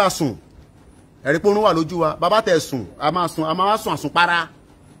 ẹ rí pé a sùn. Ẹ rí pé orun wà lójú wa. Bàbá tẹ́ sùn, a máa sùn àsùnpara.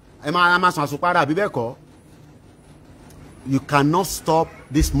 Ẹ máa sùn àsùnpara, àbí bẹ́ẹ̀ kọ́? You cannot stop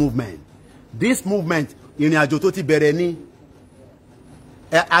this movement. This movement, ìrìn àjò tó ti bẹ̀rẹ̀ ní.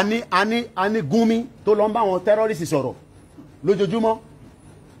 Ani Gunmen tó lọ ń bá àwọn terrorists sọ̀rọ̀ lójoojúmọ́.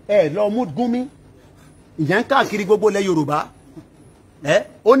 Lọ mú Gunmen. Ìyẹn káàkiri gbogbo ilẹ̀ Yorùbá.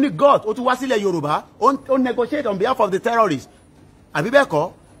 Ó ní God, ó tún wá sílẹ̀ Yorùbá. Ó negotiate on behalf of the terrorists. Àbí bẹ́ẹ̀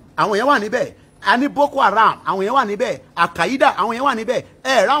kọ́? Àwọn yẹn wà níbẹ̀. Ani Boko Haram, àwọn yẹn wà níbẹ̀. Al-Qaeda, àwọn yẹn wà níbẹ̀.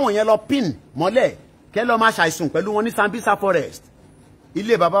 Ráwọn yẹn lọ pin mọ́lẹ̀. Kẹ́ lọ máa ṣàìsùn pẹ̀lú wọn ní Sambisa Forest.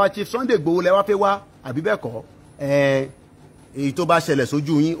 Ilé bàbá wa Chief Sunday Igboho lẹ wá fẹ́ wá, àbí bẹ́ẹ̀ kọ́? Èyí tó bá ṣẹlẹ̀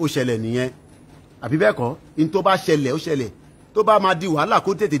sójú yín ó ṣẹlẹ̀ nìyẹn. Àbí bẹ́ẹ̀ kọ́? In tó bá ṣẹlẹ̀ ó ṣẹlẹ̀. Tó bá máa di wàhálà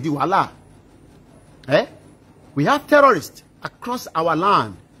kó tètè di wàhálà. We have terrorists across our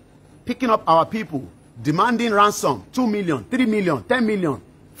land picking up our people, demanding ransom 2 million, 3 million, 10 million,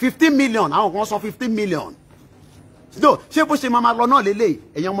 15 million. Àwọn kan sọ 15 million. So, ṣé bó ṣe máa lọ náà lélẹ̀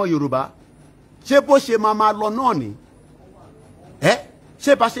ẹ̀yin ọmọ Yorùbá? Ṣé bó ṣe máa lọ náà ni?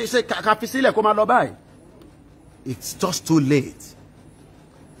 Ṣé bá ṣe ká fi sílẹ̀ kó máa lọ báyìí? It's just too late.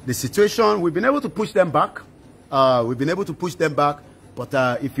 The situation, we've been able to push them back. But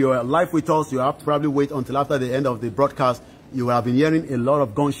if you're live with us, you have to probably wait until after the end of the broadcast. You will have been hearing a lot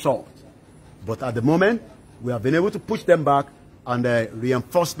of gunshots. But at the moment, we have been able to push them back, and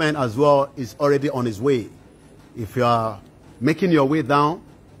reinforcement as well is already on its way. If you are making your way down,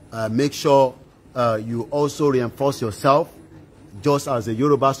 make sure you also reinforce yourself, just as the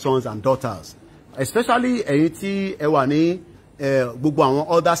Yoruba sons and daughters. Especially gbogbo àwọn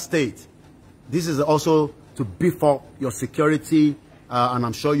other states. This is also to beef up your security, and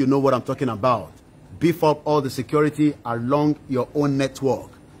I'm sure you know what I'm talking about. Beef up all the security along your own network,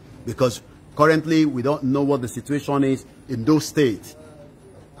 because currently we don't know what the situation is in those states.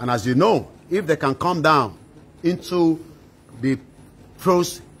 And as you know, if they can come down into the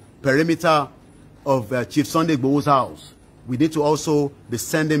close perimeter of Chief Sunday Igboho's house, we need to also be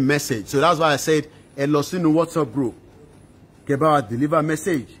sending message. So that's why I said, Elosinu WhatsApp group. Keba deliver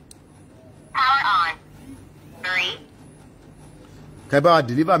message. Power on. 3. Keba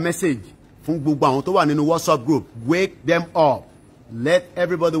deliver message. Fún gbogbo àwọn tó wà nínú WhatsApp group. Wake them up. Let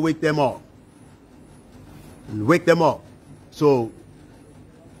everybody wake them up. Wake them up. So,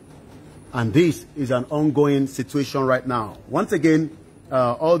 and this is an ongoing situation right now. Once again,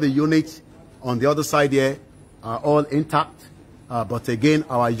 all the units on the other side here are all intact. But again,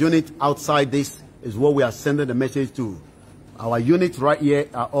 our unit outside this is what we are sending the message to. Our units right here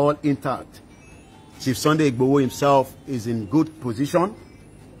are all intact. Chief Sunday Igboho himself is in good position.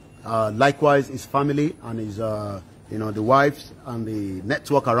 Likewise, his family and his, the wives and the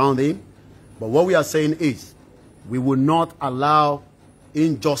network around him. But what we are saying is, we will not allow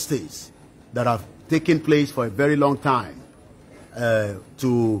injustice that have taken place for a very long time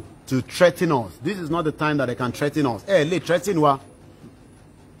to threaten us. This is not the time that they can threaten us. They threaten wa.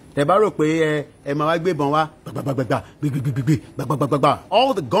 All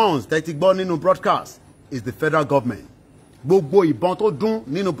the guns that is born in broadcast is the federal government.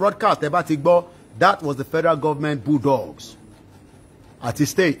 Broadcast that was the federal government bulldogs at the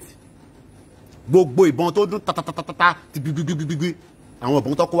state. gbogbo ìbọn tó dún tatatatata ti gbigbigbigbi àwọn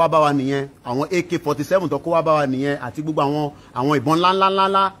ìbọn tó kó wá bá wa nìyẹn àwọn AK-47 tó kó wá bá wa nìyẹn àti gbogbo àwọn ìbọn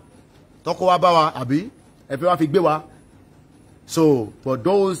ńláńláńlá tó kó wá bá wa àbí ẹ fẹ́ wá fi gbé wa. So but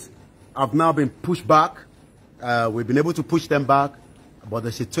those have now been pushed back. We've been able to push them back, but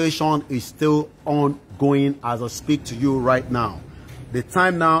the situation is still ongoing as I speak to you right now. The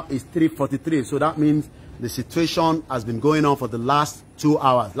time now is 3:43, so that means the situation has been going on for the last 2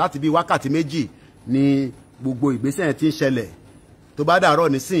 hours. Láti bí wákàtí méjì ni gbogbo ìgbésẹ̀ yẹn ti ń ṣẹlẹ̀. Tó bá dàárọ̀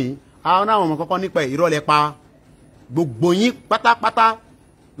nísìn, àwọn ọmọ kọ́kọ́ nípa ìrọ̀lẹ́ pa gbogbo yín pátápátá,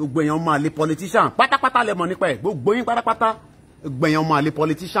 gbogbo èèyàn máa lé politician pátápátá lẹ mọ̀ nípa ẹ̀, gbogbo yín pátápátá, gbogbo èèyàn máa lé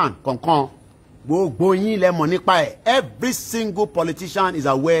politician kọ̀ọ̀kan, gbogbo yín lẹ mọ̀ nípa ẹ̀. Every single politician is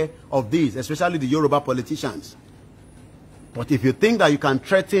aware of this, especially the Yoruba politicians. But if you think that you can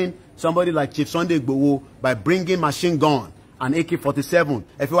threaten somebody like Chief Sunday Igboho by bringing machine gun and AK-47,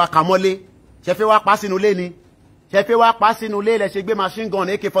 ẹ fi wá kamọ́lé, ṣe fi wá pa sínú ilé ni, ṣe fi wá pa sínú ilé lẹ ṣe gbé machine gun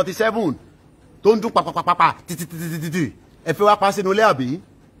AK-47 tó ń dún pàpàpàpà títítítítí, ẹ fi wá pa sínú ilé àbí?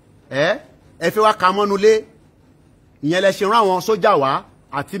 Ẹ fi wá kamọ́nú ilé, ìyẹn lẹ ṣe rán àwọn sójà wá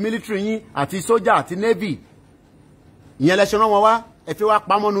àti military yín àti sójà àti navy, ìyẹn lẹ ṣe rán wọn wá, ẹ fi wá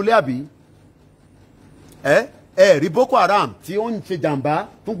pamọ́nú ilé àbí? Rí Boko Haram tí ó ń ṣe jàǹbá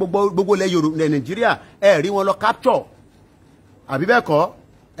fún gbogbo ilẹ̀ Yorùbá Nàìjíríà, rí wọn lọ capture àbí bẹ́ẹ̀ kọ́,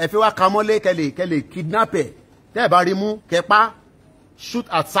 ẹ fi wá kamọ́lé kẹlẹ̀ kidnap ẹ̀, tẹ́ ẹ̀ bá rí mú kẹpa shoot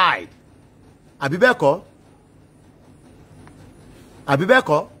outside àbí bẹ́ẹ̀ kọ́, àbí bẹ́ẹ̀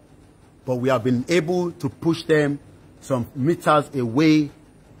kọ́. But we have been able to push them some meters away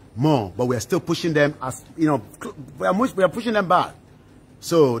more, but we are still pushing them, as you know, we are pushing them back.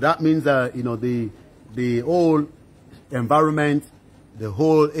 So that means that the whole environment, the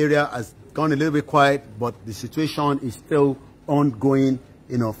whole area has gone a little bit quiet, but the situation is still ongoing,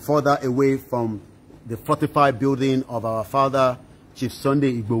 further away from the fortified building of our father, Chief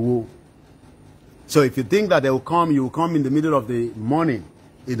Sunday Igboho. So if you think that they will come, you will come in the middle of the morning,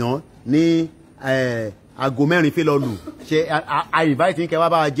 ní aago mẹ́rin fi lọ lù, ṣe I invite yín kẹwàá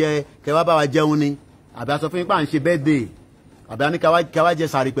bá wa jẹun ni, àbí a sọ fún yín pé à ń ṣe birthday, àbí a ní kẹwàá jẹ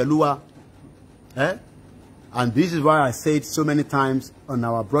sàrí pẹ̀lú wa. And this is why I said so many times on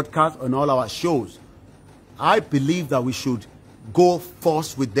our broadcast, on all our shows, I believe that we should go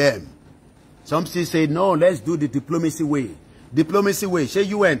first with them. Some still say, no, let's do the diplomacy way. Diplomacy way. Say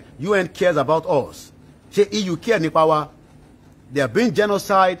UN cares about us. Say EU care nípa wa. There have been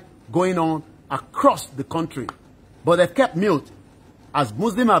genocide going on across the country, but they've kept mute. As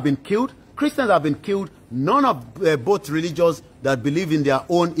Muslims have been killed, Christians have been killed, none of both religions that believe in their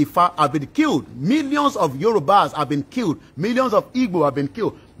own Ifa have been killed. Millions of Yorubas have been killed. Millions of Igbo have been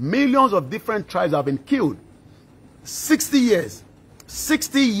killed. Millions of different tribes have been killed. 60 years.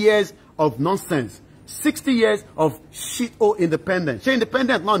 60 years of nonsense. 60 years of shit-o independence. She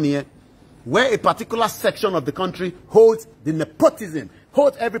independent not near. Where a particular section of the country holds the nepotism,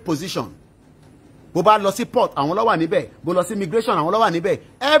 holds every position. Bó bá lọ sí port, àwọn ló wà níbẹ̀. Bó lọ sí immigration, àwọn ló wà níbẹ̀.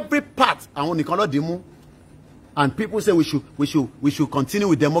 Every part, àwọn nìkan ló dì mú. And people say we should continue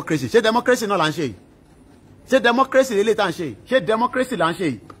with democracy. Ṣé democracy náà là ń ṣe yìí? Ṣé democracy lè tá ń ṣe yìí? Ṣé democracy là ń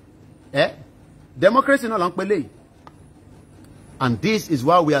ṣe yìí? Democracy náà là ń pè léyìí. And this is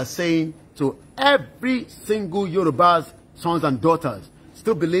why we are saying to every single Yoruba's sons and daughters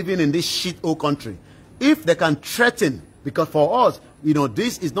still believing in this shit-o country, if they can threaten, because for us,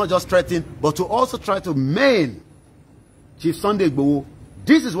 this is not just threatening, but to also try to maim Chief Sunday Igboho.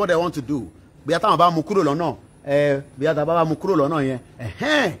 This is what they want to do. Bí àtàwọn bá mú kúrò lọ́nà, bí àtàwọn bá mú kúrò lọ́nà yẹn,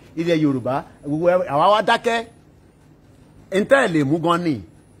 ilẹ̀ Yorùbá, àwa wá dákẹ́. Ntẹ́ lè mú gan ni,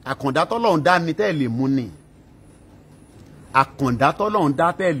 àkàndá tọ́lọ́run dá ni tẹ́ lè mú ni. Àkàndá tọ́lọ́run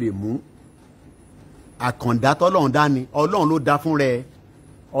dá tẹ́ lè mú. Àkàndá tọ́lọ́run dá ni, Ọlọ́run ló dá fún rẹ̀.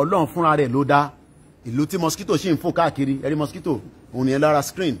 Ọlọ́run fúnra rẹ̀ ló dá. Ìlú tí mosquito ṣì ń fò káàkiri, ẹ̀rí mosquito, òun ni ẹ lára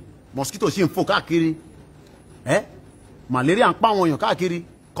screen. Mosquito ṣì ń fò káàkiri. Malaria ń pa àwọn èèyàn káàkiri.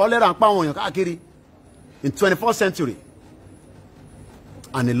 Cholera ń pa àwọn èèyàn káàkiri. In 21st century.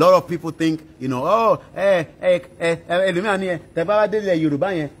 And a lot of people think, ẹlòmíràn ni tẹ́ bá wá délé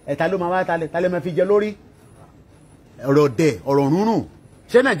Yorùbá yẹn, ta ló máa wá ta lè máa fi jẹ lórí. Ọ̀rọ̀ dẹ̀, ọ̀rọ̀ rúnrún.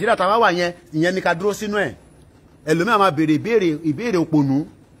 Ṣé Nàìjíríà tá wà yẹn, ìyẹn ni ká dúró sínú ẹ̀. Ẹlòmíràn máa béèrè ìbéèrè òpònú.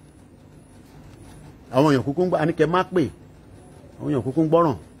 Àwọn èèyàn kúkú ń gbọ́, a ní kẹ́ má pè. Àwọn èèyàn kúkú ń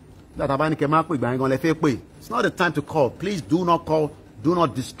gbọ́ràn. Nígbà tá a bá ní kẹ́ má pè, ìgbà yẹn gan lẹ fẹ́ pè. It's not the time to call. Please do not call. Do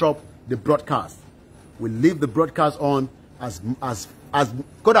not disrupt the broadcast. We leave the broadcast on as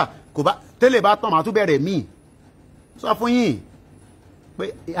kódà kò bá tẹ́lẹ̀ bá tán màá tún bẹ̀rẹ̀ míì. Sọ fún yín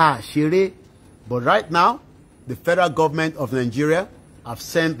pé ṣeré. But right now, the federal government of Nigeria have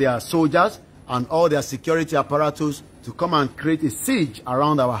sent their soldiers and all their security apparatus to come and create a siege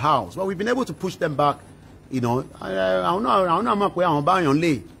around our house. But we've been able to push them back. You know, I don't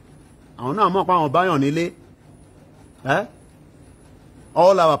know.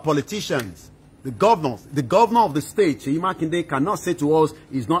 All our politicians, the governor of the state, Seyi Makinde, cannot say to us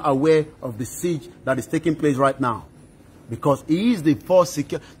he's not aware of the siege that is taking place right now, because he is the first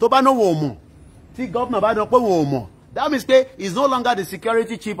security. That means he's no longer the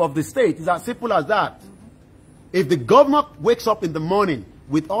security chief of the state. It's as simple as that. If the governor wakes up in the morning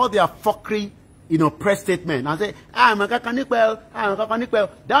with all their fuckery, you know, press statement and say, that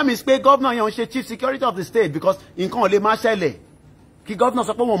means governor is chief security of the state, because in governor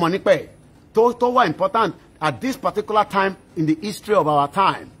so important at this particular time in the history of our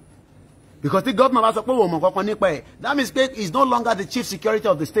time. Because the governor that means he's no longer the chief security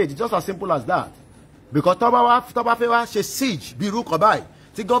of the state. It's just as simple as that. Because she siege biru kobai.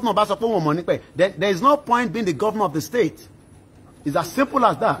 The governor then there is no point being the governor of the state. It's as simple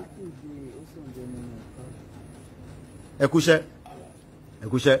as that.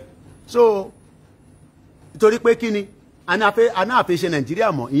 So itori pe kini ana fe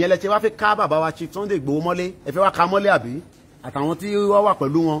Nigeria mo ìyẹn lẹ ṣe wá fẹ́ ká bàbá wa Chief Sunday Igboho mọ́lé ẹ fẹ́ wá ká mọ́lé àbí àtàwọn tí wọ́n wà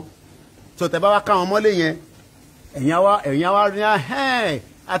pẹ̀lú wọn so tẹ́ bá wá ká wọn mọ́lé yẹn ẹ̀yin wá rí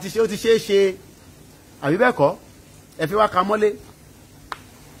àti ṣe ó ti ṣe àbí bẹ́ẹ̀ kọ́ ẹ fẹ́ wá ká mọ́lé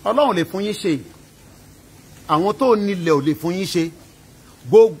Ọlọ́run lè fún yín ṣe àwọn tó nílẹ̀ ò lè fún yín ṣe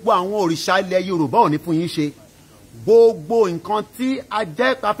gbogbo àwọn òrìṣà ilẹ̀ Yorùbá ò ní fún yín ṣe gbogbo nǹkan tí a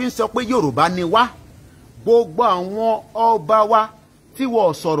jẹ́ ká fi ń sọ pé Yorùbá ni wá gbogbo àwọn ọba wa tí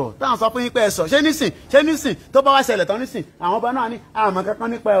wọ́n sọ̀rọ̀ táwọn sọ fún yín pé ẹ sọ ṣé nísìn tó bá wá ṣẹlẹ̀ tán nísìn àwọn ọba náà ní àmọ́ kankan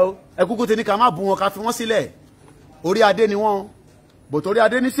nípa ẹ o ẹkúkú ti ní ká má bú wọn ká fi wọ́n sílẹ̀ orí adé ni wọ́n bò torí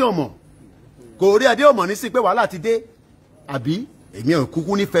adé ní sí òmọ̀ kò orí adé òmọ̀ ní sí pé wàhálà ti dé àbí èmi ò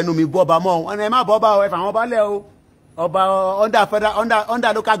kúkú ní fẹnu mi bọ́ ọba mọ́ wọn ẹ má bọ́ ọba o ẹ fà wọn ọba lẹ̀ o ọba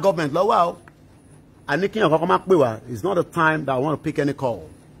under local government lọ́wọ́ o àní kíyàn kọ́kọ́ má pè wá it's not the time that I want to pick any call.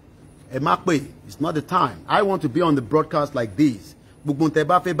 It's not the time. I want to be on the broadcast like this. Gbogbo tẹ́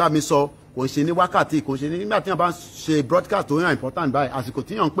bá fẹ́ bá mi sọ kò ṣe ní wákàtí kò ṣe ní nígbà tí wọ́n bá ṣe broadcast tó yàn important báyìí àsìkò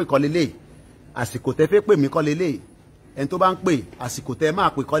tí yàn ń pè kọ́ lélẹ̀ àsìkò tẹ́ fẹ́ pè mí kọ́ lélẹ̀ ẹni tó bá ń pè àsìkò tẹ́ máa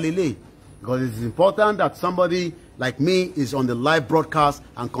pè kọ́ lélẹ̀ because it's important that somebody like me is on the live broadcast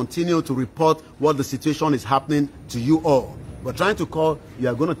and continue to report what the situation is happening to you all. But trying to call, you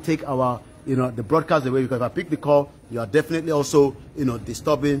are going to take our the broadcast away, because if I pick the call, you are definitely also,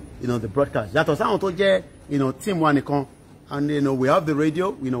 disturbing, the broadcast. That was how to get, team one, and, we have the radio,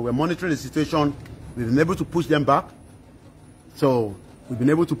 we're monitoring the situation. We've been able to push them back. So, we've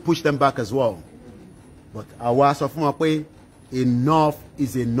been able to push them back as well. But our way, enough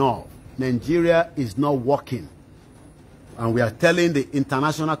is enough. Nigeria is not working. And we are telling the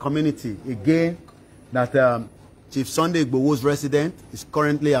international community again that Chief Sunday Igboho's residence is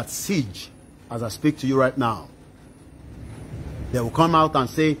currently at siege as I speak to you right now. They will come out and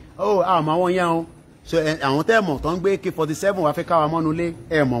say, oh, ma won yan o. So àwọn tẹ́ mọ̀ tó ń gbé AK-47 wá fẹ́ ká wa mọ́nú lé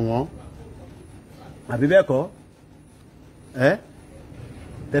ẹ mọ̀ wọ́n. Àbí bẹ́ẹ̀ kọ́?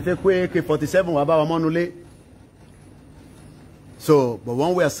 Tẹ́ fẹ́ pé AK-47 wá bá wa mọ́nú lé. So, but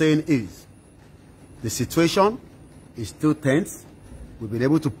one we are saying is, the situation is still tense. We've been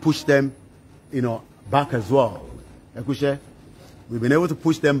able to push them, back as well. We've been able to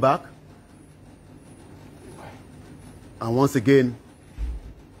push them back. And once again,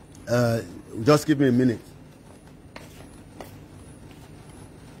 just give me a minute.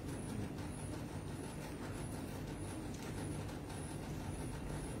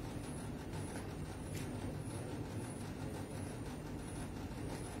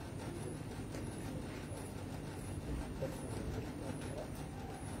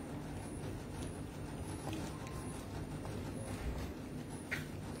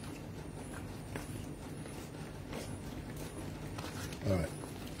 All right.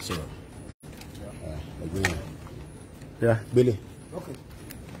 So, yeah, Billy. Okay.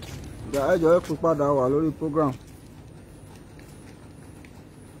 Yeah, I just put padà wà lórí program.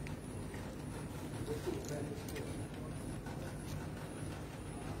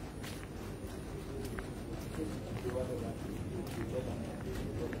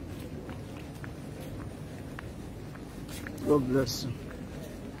 God bless you.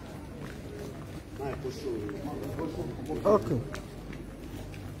 Okay.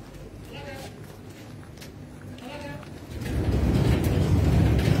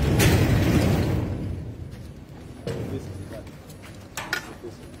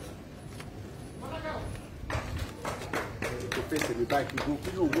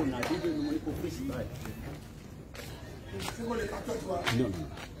 No.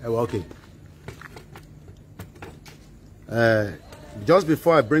 Okay. Just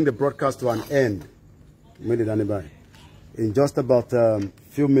before I bring the broadcast to an end, in just about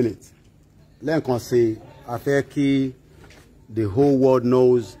few minutes, let me say, the whole world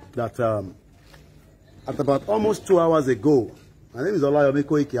knows that at about almost 2 hours ago, my name is Olayomi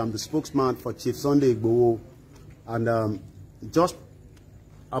Koiki, I'm the spokesman for Chief Sunday Igboho, and just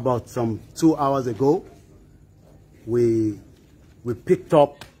about some 2 hours ago, we picked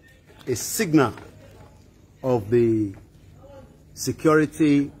up a signal of the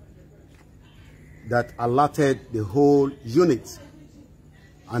security that alerted the whole unit.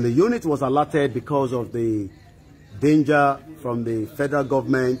 And the unit was alerted because of the danger from the federal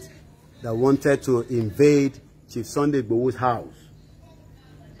government that wanted to invade Chief Sunday Igboho's house.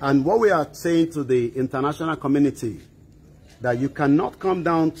 And what we are saying to the international community, that you cannot come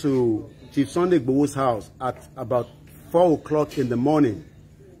down to Chief Sunday Igboho's house at about 4 o'clock in the morning,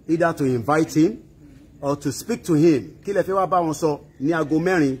 either to invite him or to speak to him.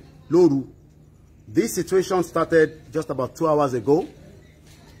 This situation started just about 2 hours ago.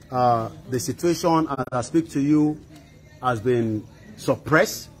 The situation, as I speak to you, has been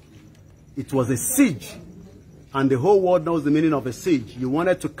suppressed. It was a siege, and the whole world knows the meaning of a siege. You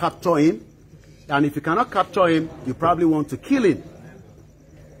wanted to capture him, and if you cannot capture him, you probably want to kill him.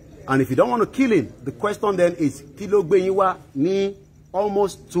 And if you don't want to kill him, the question then is, Kilo Gbeyiwa ni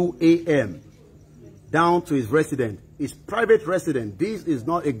almost 2 a.m. down to his residence, his private residence. This is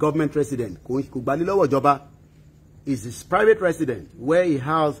not a government residence. It's his private residence where he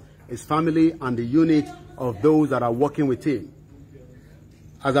has his family and the unit of those that are working with him.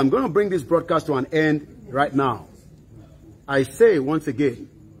 As I'm going to bring this broadcast to an end right now, I say once again,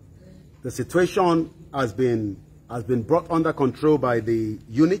 the situation has been brought under control by the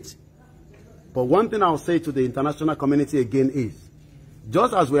unit. But one thing I'll say to the international community again is,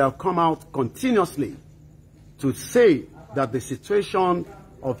 just as we have come out continuously to say that the situation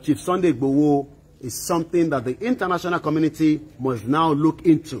of Chief Sunday Igboho is something that the international community must now look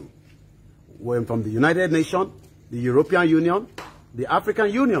into. When from the United Nations, the European Union, the African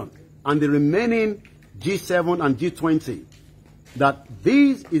Union, and the remaining G7 and G20, that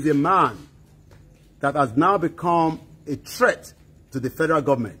this is a man that has now become a threat to the federal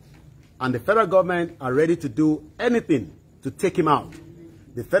government. And the federal government are ready to do anything to take him out.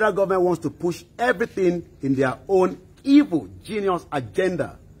 The federal government wants to push everything in their own evil, genius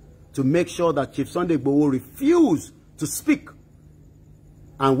agenda to make sure that Chief Sunday Igboho refuse to speak.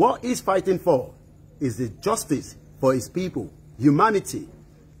 And what he's fighting for is the justice for his people, humanity.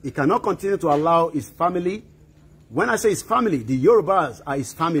 He cannot continue to allow his family. When I say his family, the Yorubas are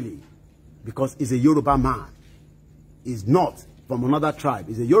his family because he's a Yoruba man. He's not from another tribe.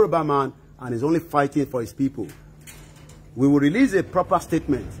 He's a Yoruba man and he's only fighting for his people. We will release a proper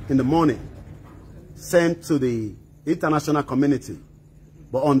statement in the morning sent to the international community.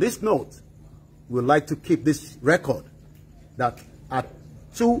 But on this note, we'd like to keep this record that at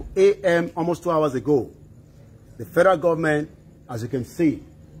 2 a.m., almost 2 hours ago, the federal government, as you can see,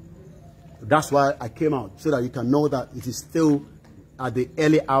 that's why I came out, so that you can know that it is still at the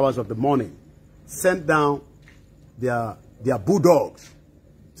early hours of the morning, sent down their bulldogs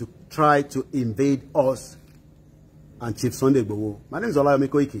to try to invade us and Chief Sunday Igboho. My name is Olayomi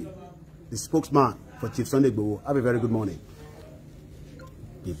Koiki, the spokesman for Chief Sunday Igboho. Have a very good morning.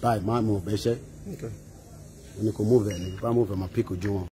 Goodbye, man. Move, okay. When you can move there, if I move, I'm a pick with you.